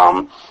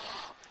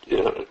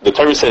 the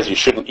Torah says you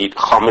shouldn't eat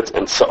chametz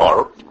and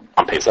sa'ar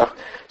on Pesach.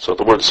 So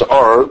the word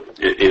sa'ar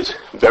is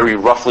very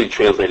roughly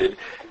translated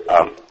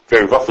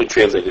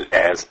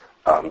as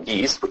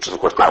yeast, which is of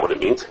course not what it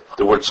means.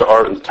 The word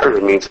sa'ar in the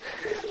Torah means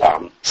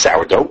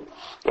sourdough,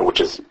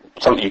 which is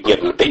something you can get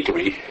in a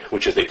bakery,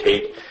 which is they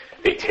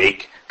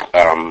take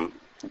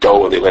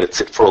dough and they let it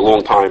sit for a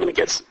long time and it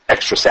gets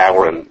extra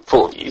sour and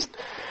full of yeast.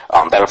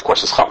 That of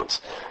course is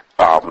chametz.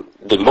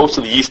 Most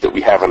of the yeast that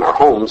we have in our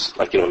homes,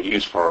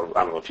 used for,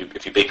 I don't know,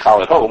 if you bake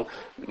challah at home,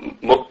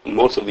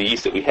 most of the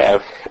yeast that we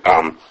have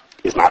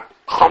is not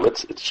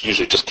chametz. It's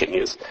usually just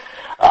kidneys.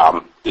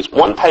 There's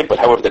one type, but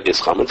however, that is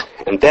chametz,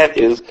 and that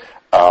is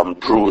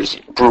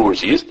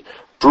brewer's yeast.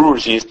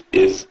 Brewer's yeast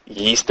is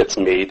yeast that's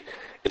made.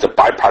 It's a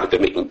byproduct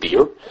of making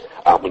beer.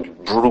 When you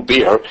brew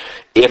beer,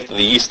 after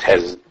the yeast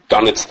has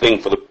done its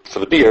thing for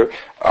the beer,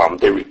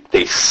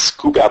 they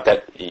scoop out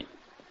that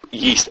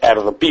yeast out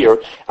of the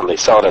beer and they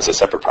sell it as a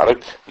separate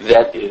product.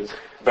 That is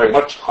very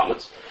much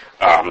chametz.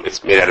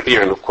 It's made out of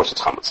beer, and of course it's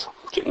chametz.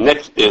 Okay,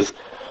 next is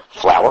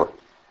flour.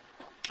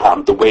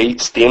 The way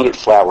standard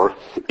flour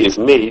is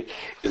made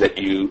is that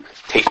you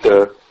take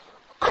the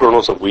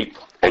kernels of wheat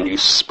and you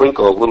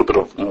sprinkle a little bit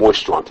of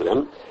moisture onto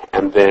them,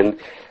 and then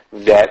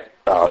that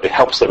it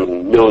helps them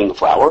in milling the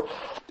flour.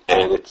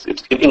 And it's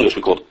in English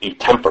you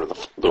temper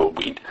the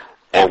wheat,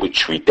 and we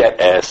treat that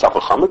as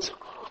sapul chametz.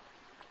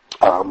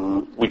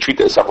 We treat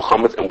it as sapul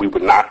chametz, and we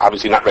would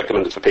obviously not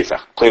recommend it for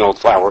Pesach. Plain old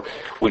flour,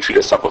 we treat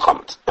it as sapul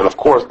chametz. And of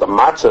course, the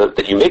matzah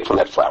that you make from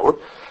that flour.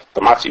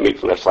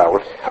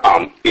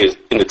 Is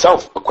in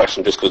itself a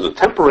question just because of the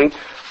tempering.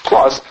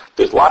 Plus,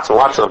 there's lots and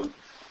lots of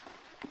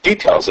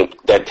details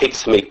that it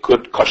takes to make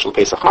good kosher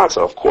Pesach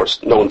matzah. Of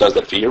course, no one does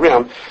that for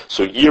year-round.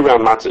 So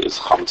year-round matzah is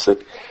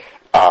chametzik.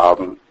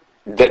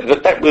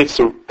 That relates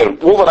to,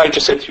 and all that I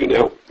just said to you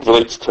now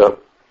relates to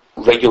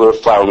regular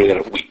flour made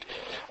out of wheat.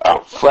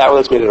 Flour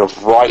that's made out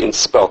of rye and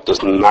spelt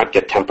does not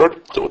get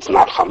tempered, so it's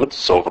not chametz.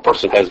 So if a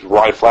person has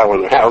rye flour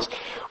in their house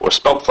or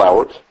spelt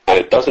flour and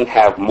it doesn't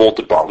have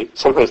malted barley,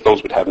 sometimes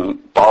those would have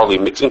barley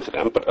mixed into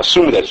them, but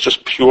assuming that it's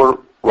just pure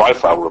rye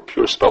flour or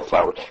pure spelt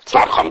flour, it's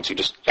not chametz.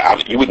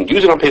 You wouldn't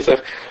use it on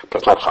Pesach, but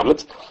it's not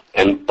chametz.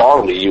 And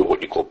barley,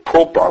 what you call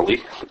pearl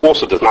barley,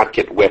 also does not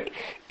get wet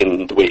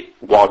in the way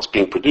while it's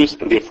being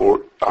produced, and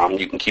therefore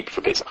you can keep it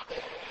for Pesach.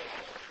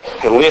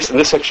 And last in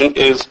this section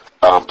is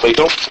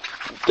Play-Doh.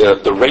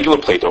 The regular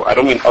Play-Doh, I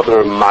don't mean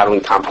other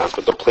modeling compounds,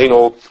 but the plain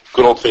old,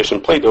 good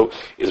old-fashioned Play-Doh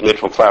is made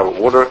from flour and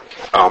water,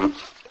 and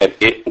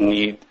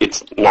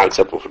it's not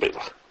acceptable for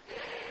Pesach.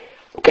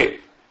 Okay.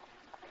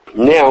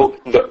 Now,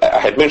 I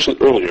had mentioned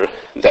earlier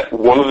that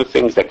one of the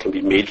things that can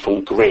be made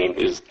from grain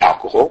is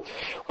alcohol.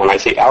 When I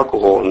say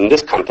alcohol in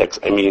this context,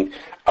 I mean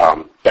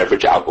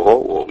beverage alcohol,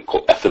 or what we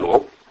call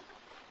ethanol.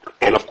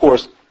 And of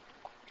course,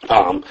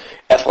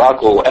 ethyl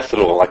alcohol or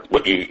ethanol, like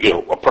what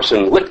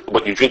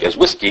what you drink as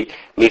whiskey,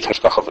 needs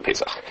hashgacha for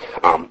Pesach.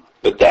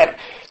 But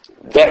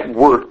that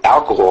word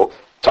alcohol,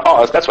 to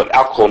us, that's what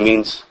alcohol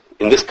means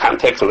in this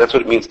context, and that's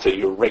what it means to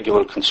your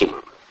regular consumer.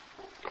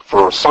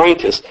 For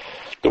scientists,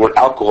 the word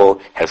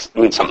alcohol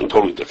means something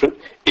totally different.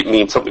 It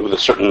means something with a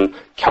certain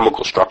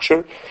chemical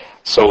structure.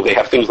 So they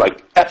have things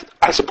like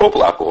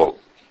isopropyl alcohol,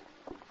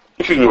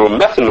 or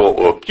methanol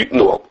or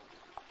butanol.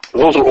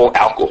 Those are all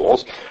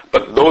alcohols,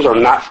 but those are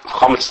not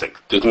chametzik.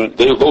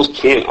 Those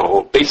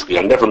basically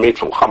are never made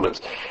from chametz,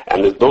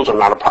 and those are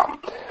not a problem.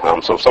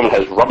 So if someone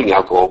has rubbing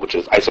alcohol, which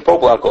is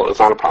isopropyl alcohol, it's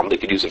not a problem. They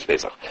could use it for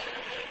Pesach.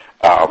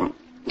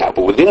 Now,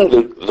 but within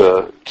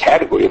the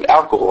category of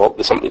alcohol,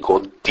 there's something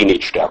called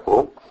denatured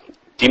alcohol.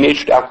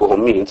 Denatured alcohol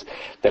means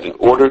that in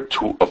order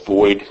to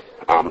avoid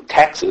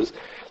taxes,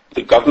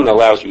 the government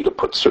allows you to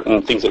put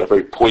certain things that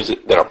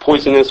are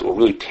poisonous or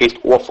really taste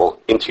awful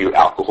into your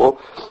alcohol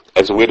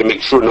as a way to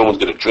make sure no one's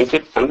going to drink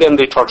it, and then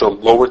they charge a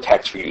lower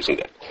tax for using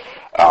it.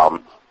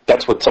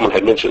 That's what someone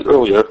had mentioned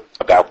earlier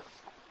about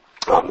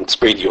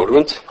spray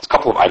deodorants. It's a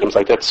couple of items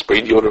like that: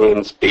 spray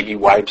deodorants, baby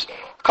wipes,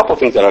 a couple of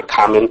things that are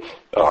common.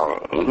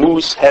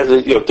 Mousse has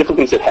different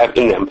things that have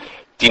in them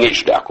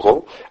denatured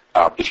alcohol.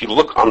 If you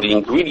look on the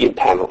ingredient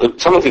panel,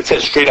 sometimes it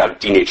says straight out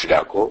denatured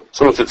alcohol.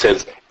 Sometimes it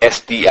says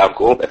SD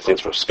alcohol, that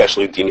stands for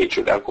specially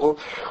denatured alcohol.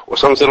 Or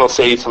sometimes it'll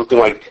say something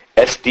like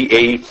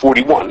SDA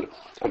 41.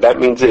 And that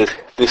means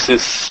this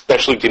is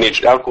specially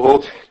denatured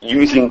alcohol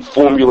using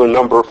formula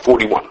number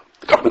 41.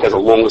 The government has a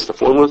long list of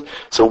formulas.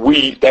 So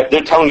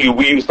they're telling you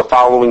we use the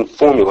following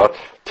formula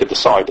to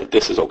decide that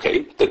this is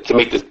okay, to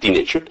make this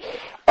denatured.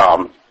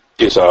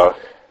 There's a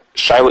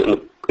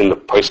shaila in the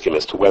poskim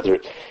as to whether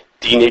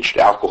denatured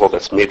alcohol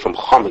that's made from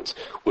chametz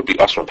would be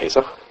usher on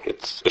Pesach.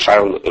 It's a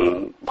shaila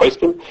in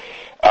poskim.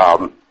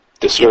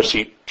 The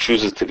CRC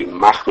chooses to be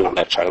machmir on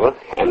that shaila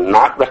and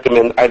not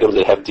recommend items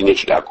that have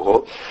denatured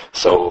alcohol.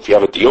 So if you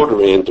have a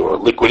deodorant or a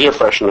liquid air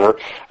freshener,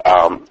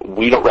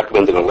 we don't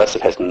recommend it unless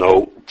it has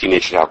no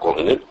denatured alcohol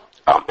in it.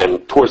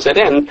 And towards that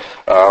end,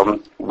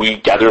 we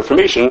gather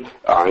information,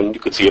 and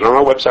you could see it on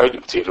our website,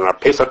 you could see it in our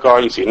Pesach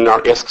guide, you see it in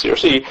our Ask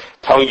CRC,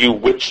 telling you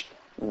which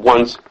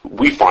ones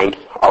we find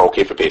are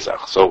okay for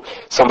Pesach. So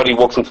somebody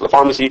walks into the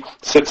pharmacy,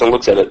 sits and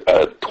looks at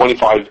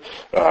 25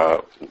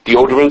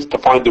 deodorants to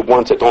find the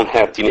ones that don't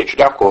have denatured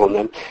alcohol in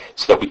them,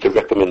 so that we could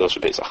recommend those for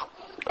Pesach.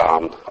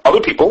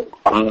 Other people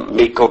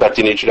make go about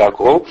denatured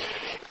alcohol,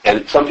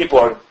 and some people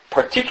are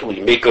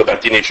particularly make go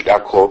about denatured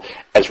alcohol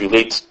as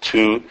relates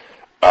to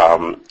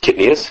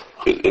kidneys.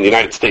 In the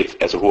United States,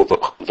 as a rule,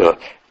 the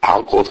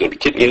alcohol is going to be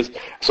kidneys,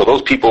 so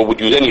those people would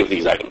use any of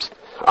these items.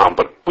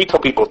 But we tell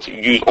people to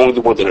use only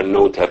the ones that are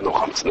known to have no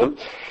chametz in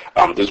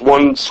them. There's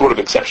one sort of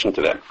exception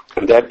to that,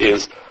 and that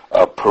is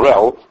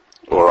Perel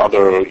or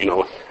other,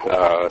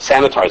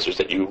 sanitizers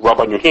that you rub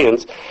on your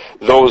hands.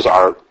 Those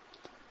are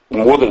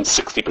more than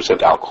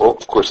 60% alcohol.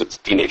 Of course, it's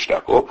denatured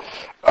alcohol.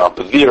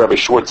 But there, Rabbi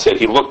Schwartz said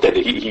he looked at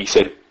it. He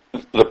said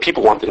the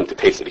people wanted him to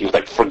taste it. He was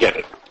like, "Forget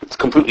it. It's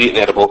completely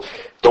inedible.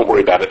 Don't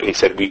worry about it." And he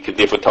said we could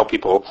therefore tell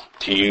people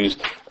to use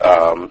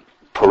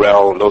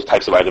Perel and those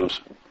types of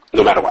items.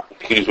 No matter what.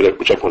 You can use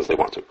whichever ones they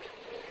want to.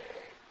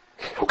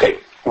 Okay.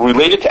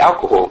 Related to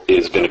alcohol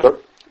is vinegar.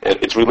 And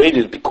it's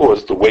related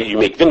because the way you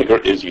make vinegar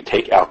is you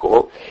take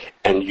alcohol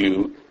and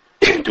you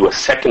do a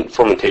second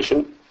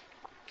fermentation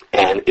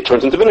and it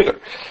turns into vinegar.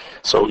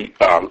 So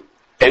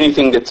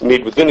anything that's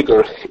made with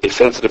vinegar is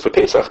sensitive for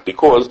Pesach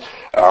because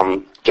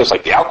just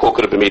like the alcohol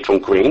could have been made from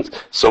grains,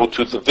 so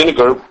too the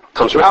vinegar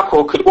comes from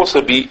alcohol could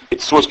also be,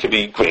 its source could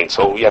be grain.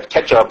 So you have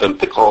ketchup and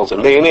pickles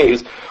and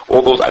mayonnaise,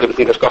 all those items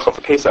need hashgacha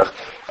for Pesach.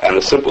 And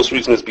the simplest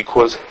reason is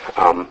because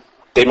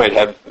they might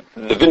have,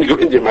 the vinegar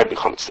in there might be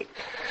chametz.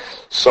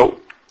 So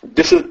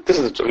this is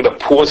I'm going to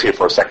pause here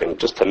for a second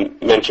just to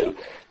mention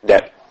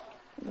that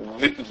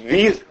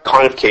these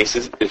kind of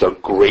cases is a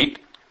great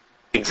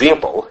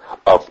example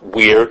of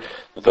where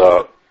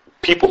the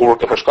people who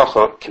work at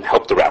hashgacha can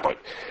help the rabbi.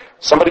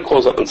 Somebody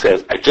calls up and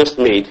says, "I just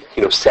made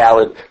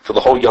salad for the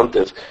whole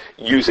yontif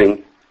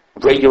using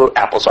regular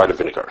apple cider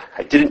vinegar.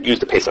 I didn't use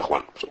the Pesach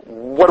one. So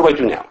what do I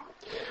do now?"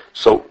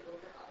 So,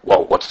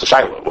 well, what's the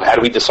shaila? Well, how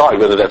do we decide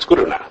whether that's good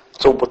or not?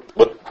 So what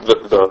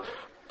the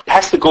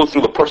has to go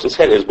through the person's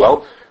head is,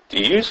 well, do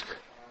you use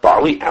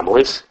barley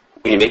amylase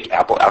when you make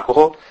apple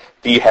alcohol?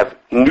 Do you have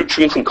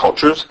nutrients and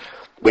cultures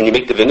when you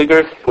make the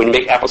vinegar, when you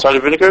make apple cider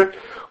vinegar,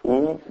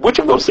 which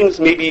of those things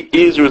maybe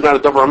is or is not a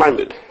davar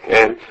amaymed?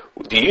 And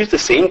do you use the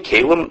same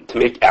kalim to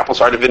make apple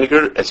cider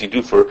vinegar as you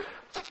do for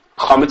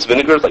chametz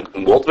vinegar, like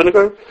malt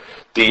vinegar?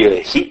 Do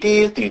you heat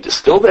these? Do you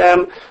distill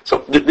them?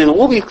 So there's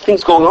all these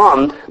things going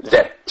on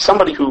that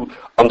somebody who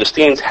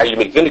understands how you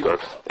make vinegar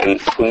and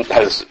who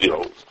has,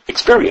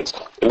 experience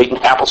in making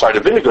apple cider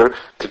vinegar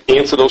could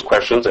answer those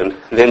questions and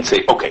then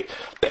say, okay,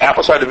 the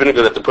apple cider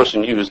vinegar that the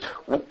person used,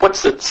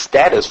 what's the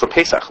status for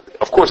Pesach?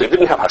 Of course, it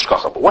didn't have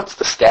hashkacha, but what's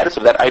the status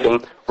of that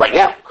item right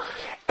now?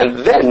 And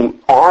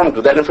then, armed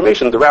with that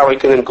information, the rabbi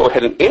can then go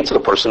ahead and answer the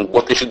person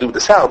what they should do with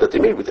the salad that they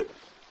made with it.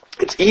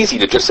 It's easy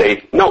to just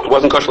say, no, it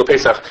wasn't kosher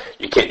Pesach,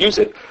 you can't use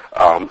it.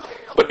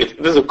 But this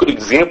is a good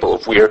example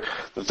of where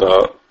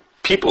the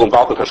people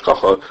involved in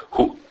hashkacha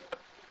who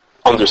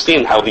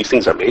understand how these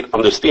things are made,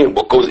 understand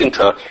what goes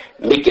into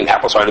making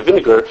apple cider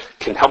vinegar,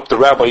 can help the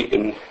rabbi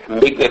in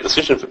making that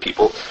decision for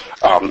people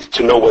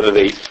to know whether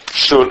they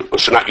should or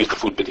should not use the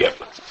food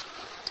b'diavad.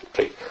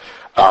 Okay.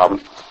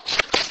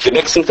 The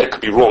next thing that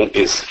could be wrong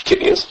is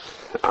kidneys.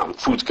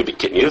 Foods could be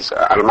kidneys.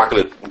 I'm not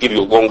going to give you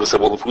a long list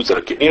of all the foods that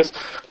are kidneys.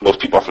 Most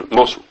people,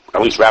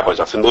 at least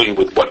rabbis, are familiar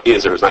with what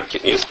is or is not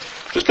kidneys.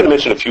 I'm just going to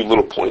mention a few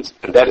little points,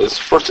 and that is,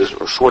 first, as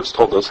Schwartz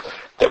told us,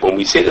 that when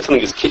we say that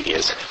something is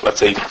kidneys, let's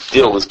say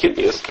dill is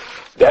kidneys,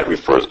 that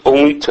refers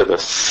only to the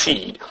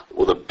seed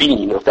or the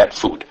bean of that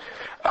food,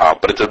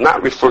 but it does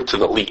not refer to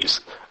the leaves.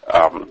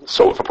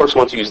 So if a person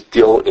wants to use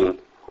dill in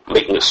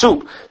making a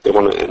soup, they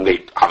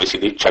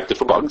checked it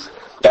for bugs.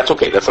 That's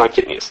okay, that's not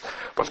kidneys.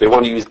 But if they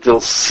want to use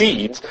dill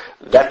seeds,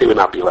 that they would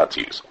not be allowed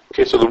to use.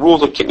 Okay, so the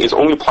rules of kidneys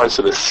only applies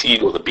to the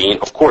seed or the bean.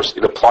 Of course,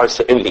 it applies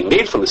to anything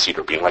made from the seed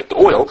or bean, like the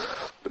oil,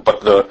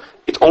 but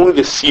it's only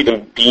the seed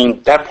and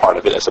bean, that part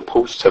of it, as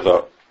opposed to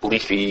the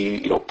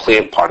leafy,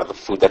 plant part of the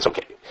food. That's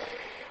okay.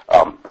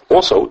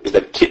 Also, is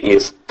that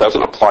kidneys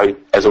doesn't apply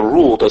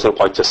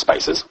to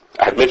spices.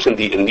 I had mentioned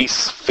the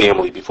anise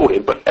family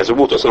beforehand, but as a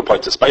rule, doesn't apply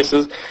to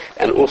spices,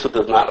 and also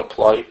does not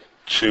apply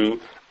to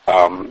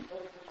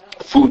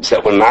foods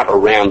that were not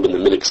around when the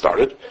minhag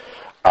started.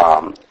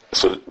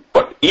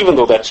 But even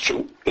though that's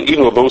true, and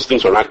even though those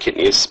things are not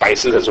kidneys,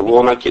 spices as a rule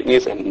are not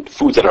kidneys, and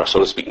foods that are, so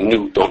to speak,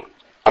 new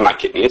are not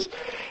kidneys.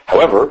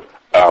 However,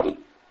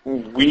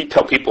 we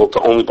tell people to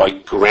only buy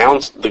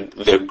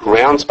their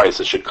ground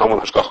spices should come on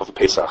hashkacha for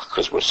Pesach,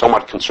 because we're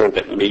somewhat concerned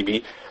that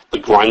maybe the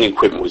grinding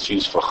equipment was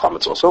used for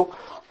chametz also,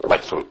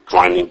 like for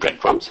grinding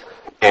breadcrumbs,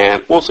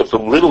 and also for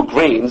little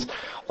grains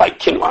like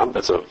quinoa.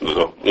 That's a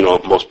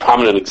most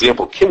prominent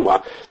example.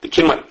 Quinoa. The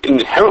quinoa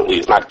inherently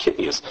is not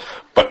kidneys,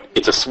 but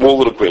it's a small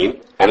little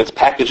grain, and it's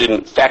packaged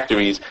in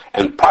factories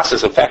and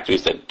processed in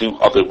factories that do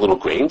other little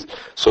grains.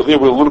 So they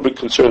were a little bit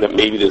concerned that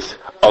maybe there's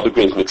other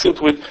grains mixed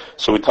into it.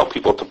 So we tell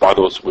people to buy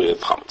those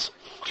with chametz.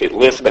 Okay. The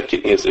last about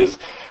kidneys is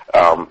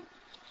I'm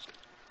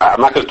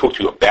not going to talk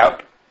to you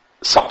about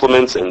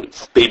supplements and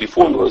baby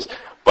formulas,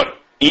 but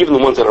even the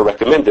ones that are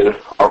recommended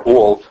are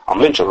all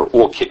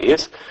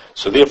kidneys.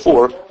 So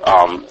therefore,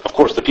 of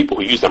course, the people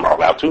who use them are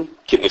allowed to.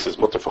 Kidneys is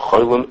mutter for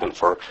cholim and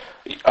for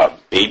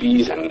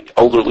babies and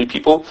elderly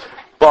people,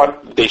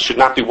 but they should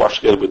not be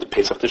washed together with the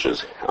Pesach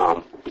dishes.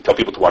 We tell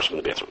people to wash them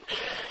in the bathroom.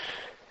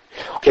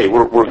 Okay,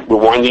 we're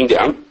winding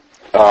down.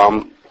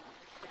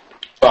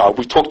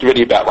 We talked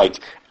already about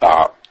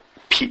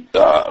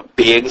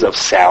bags of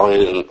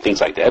salad and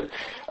things like that.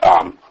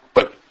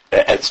 But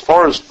as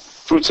far as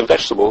fruits and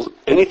vegetables,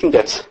 anything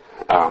that's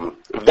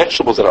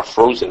vegetables that are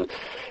frozen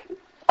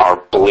are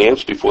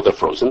blanched before they're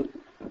frozen.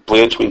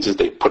 Blanch means is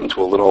they put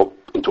into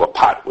a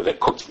pot where they're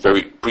cooked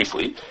very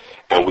briefly,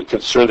 and we're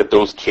concerned that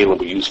those kalim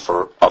were used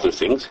for other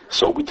things.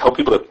 So we tell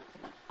people that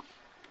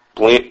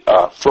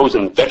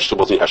frozen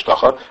vegetables in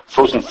hashkacha,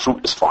 frozen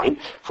fruit is fine.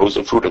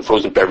 Frozen fruit and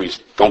frozen berries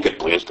don't get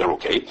blanched; they're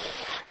okay.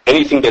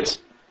 Anything that's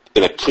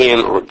in a can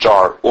or a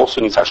jar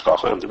also needs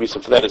hashkacha, and the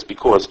reason for that is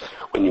because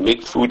when you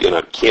make food in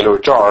a can or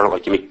a jar,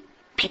 like you make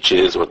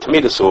peaches or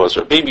tomato sauce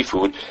or baby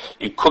food,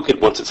 you cook it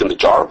once it's in the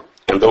jar.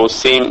 And those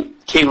same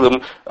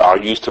kalim are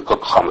used to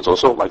cook chametz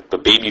also, like the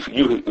baby food.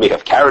 You may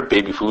have carrot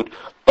baby food,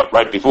 but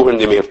right beforehand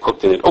they may have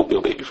cooked in it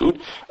oatmeal baby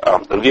food.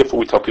 And therefore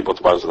we tell people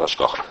to buy this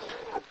hashkacha.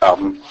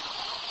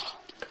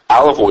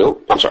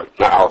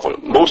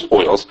 Most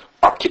oils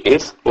are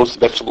kidneys. Most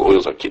vegetable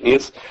oils are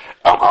kidneys.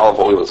 Olive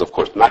oil is, of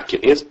course, not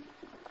kidneys.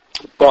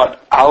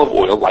 But olive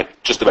oil,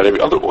 like just about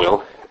every other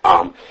oil,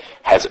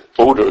 has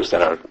odors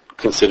that are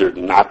considered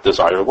not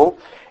desirable,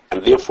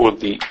 and therefore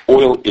the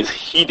oil is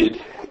heated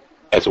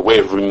as a way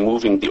of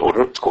removing the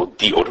odor. It's called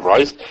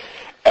deodorized,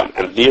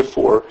 and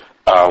therefore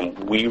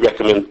we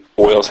recommend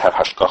oils have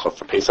hashkacha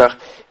for Pesach,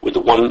 with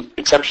the one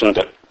exception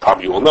that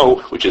probably you will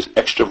know, which is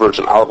extra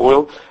virgin olive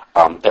oil.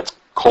 That's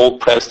cold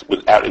pressed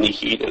without any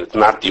heat, and it's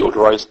not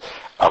deodorized,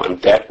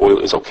 and that oil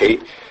is okay.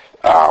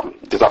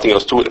 There's nothing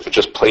else to it if it's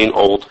just plain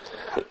old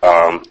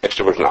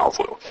extra virgin olive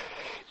oil.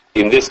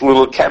 In this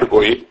little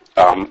category,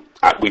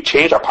 we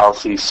changed our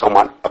policy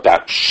somewhat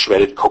about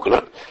shredded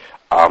coconut,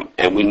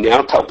 and we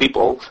now tell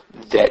people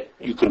that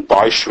you can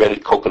buy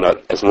shredded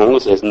coconut as long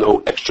as there's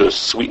no extra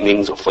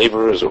sweetenings or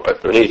flavors or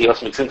anything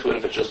else mixed into it.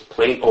 If it's just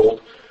plain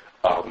old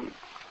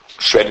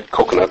shredded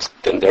coconuts,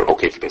 then they're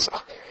okay for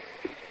Pesach.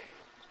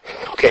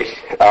 Okay,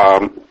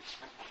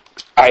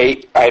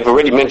 I've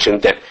already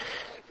mentioned that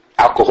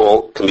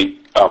alcohol can be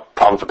a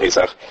problem for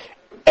Pesach,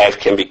 as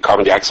can be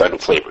carbon dioxide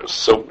and flavors.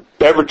 So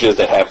beverages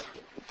that have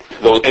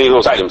any of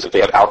those items, if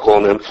they have alcohol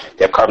in them,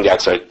 they have carbon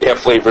dioxide, they have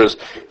flavors,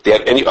 they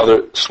have any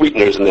other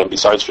sweeteners in them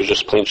besides for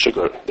just plain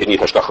sugar, they need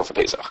hashgacha for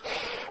Pesach.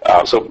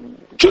 So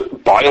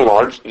by and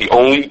large, the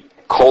only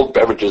cold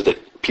beverages that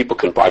people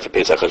can buy for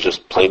Pesach is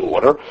just plain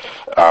water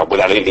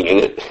without anything in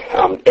it.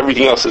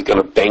 Everything else is going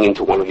to bang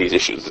into one of these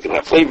issues. It's going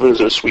to have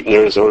flavors or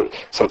sweeteners or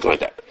something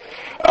like that.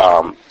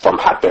 From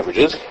hot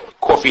beverages,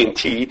 coffee and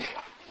tea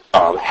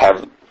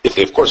have, if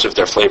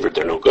they're flavored,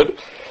 they're no good.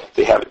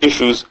 They have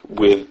issues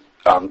with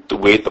the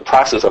way the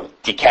process of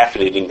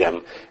decaffeinating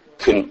them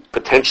can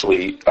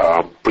potentially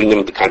bring them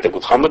into contact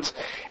with chametz.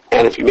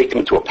 And if you make them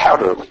into a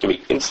powder, like you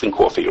make instant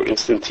coffee or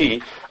instant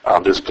tea,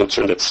 there's a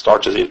concern that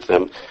starches into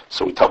them.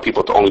 So we tell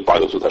people to only buy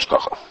those with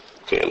hashgacha.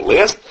 Okay, and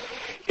last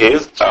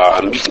is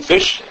meat and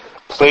fish.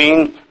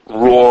 Plain,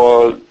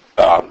 raw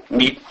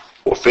meat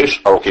or fish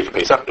are okay for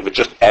Pesach. If it's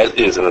just as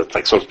is and it's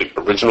like so to speak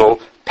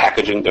original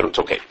packaging, then it's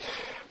okay.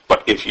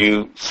 But if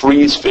you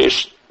freeze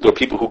fish, there are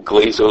people who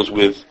glaze those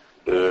with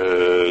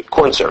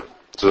corn syrup.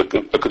 So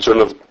a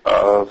concern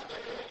of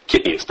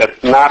kidneys.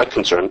 That's not a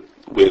concern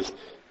with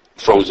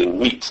frozen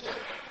meats.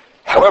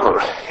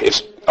 However,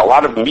 if a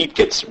lot of meat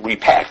gets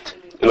repacked,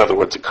 in other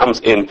words, it comes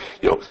in,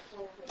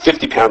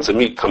 50 pounds of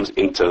meat comes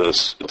into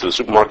the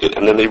supermarket,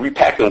 and then they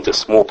repack it into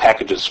small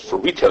packages for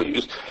retail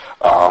use.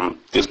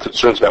 There's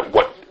concerns about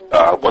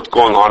what's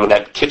going on in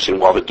that kitchen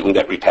while they're doing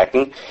that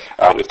repacking.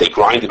 If they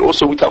grind it,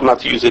 also we tell them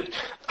not to use it.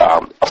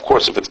 Of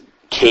course, if it's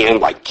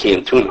canned, like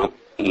canned tuna,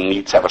 it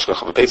needs to have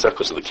hashgacha for Pesach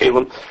because of the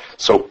kalim.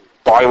 So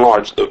by and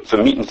large, for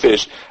meat and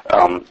fish,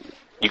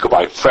 you could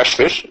buy fresh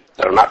fish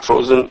that are not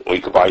frozen, or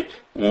you could buy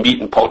meat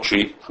and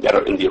poultry that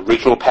are in the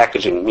original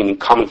packaging, meaning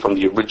coming from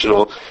the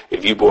original.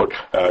 If you bought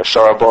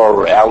Sharabar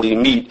or Ali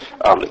meat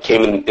that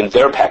came in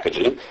their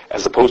packaging,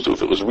 as opposed to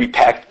if it was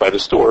repacked by the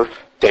store,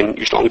 then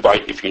you should only buy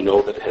it if you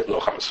know that it has no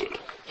chametz.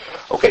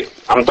 Okay,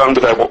 I'm done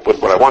with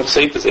what I want to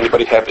say. Does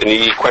anybody have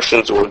any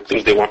questions or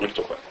things they want me to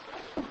talk about?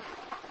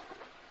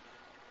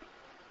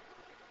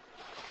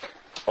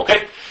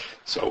 Okay,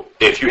 so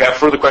if you have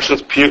further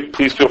questions,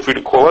 please feel free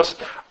to call us.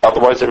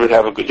 Otherwise, everyone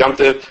have a good Yom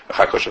Tov.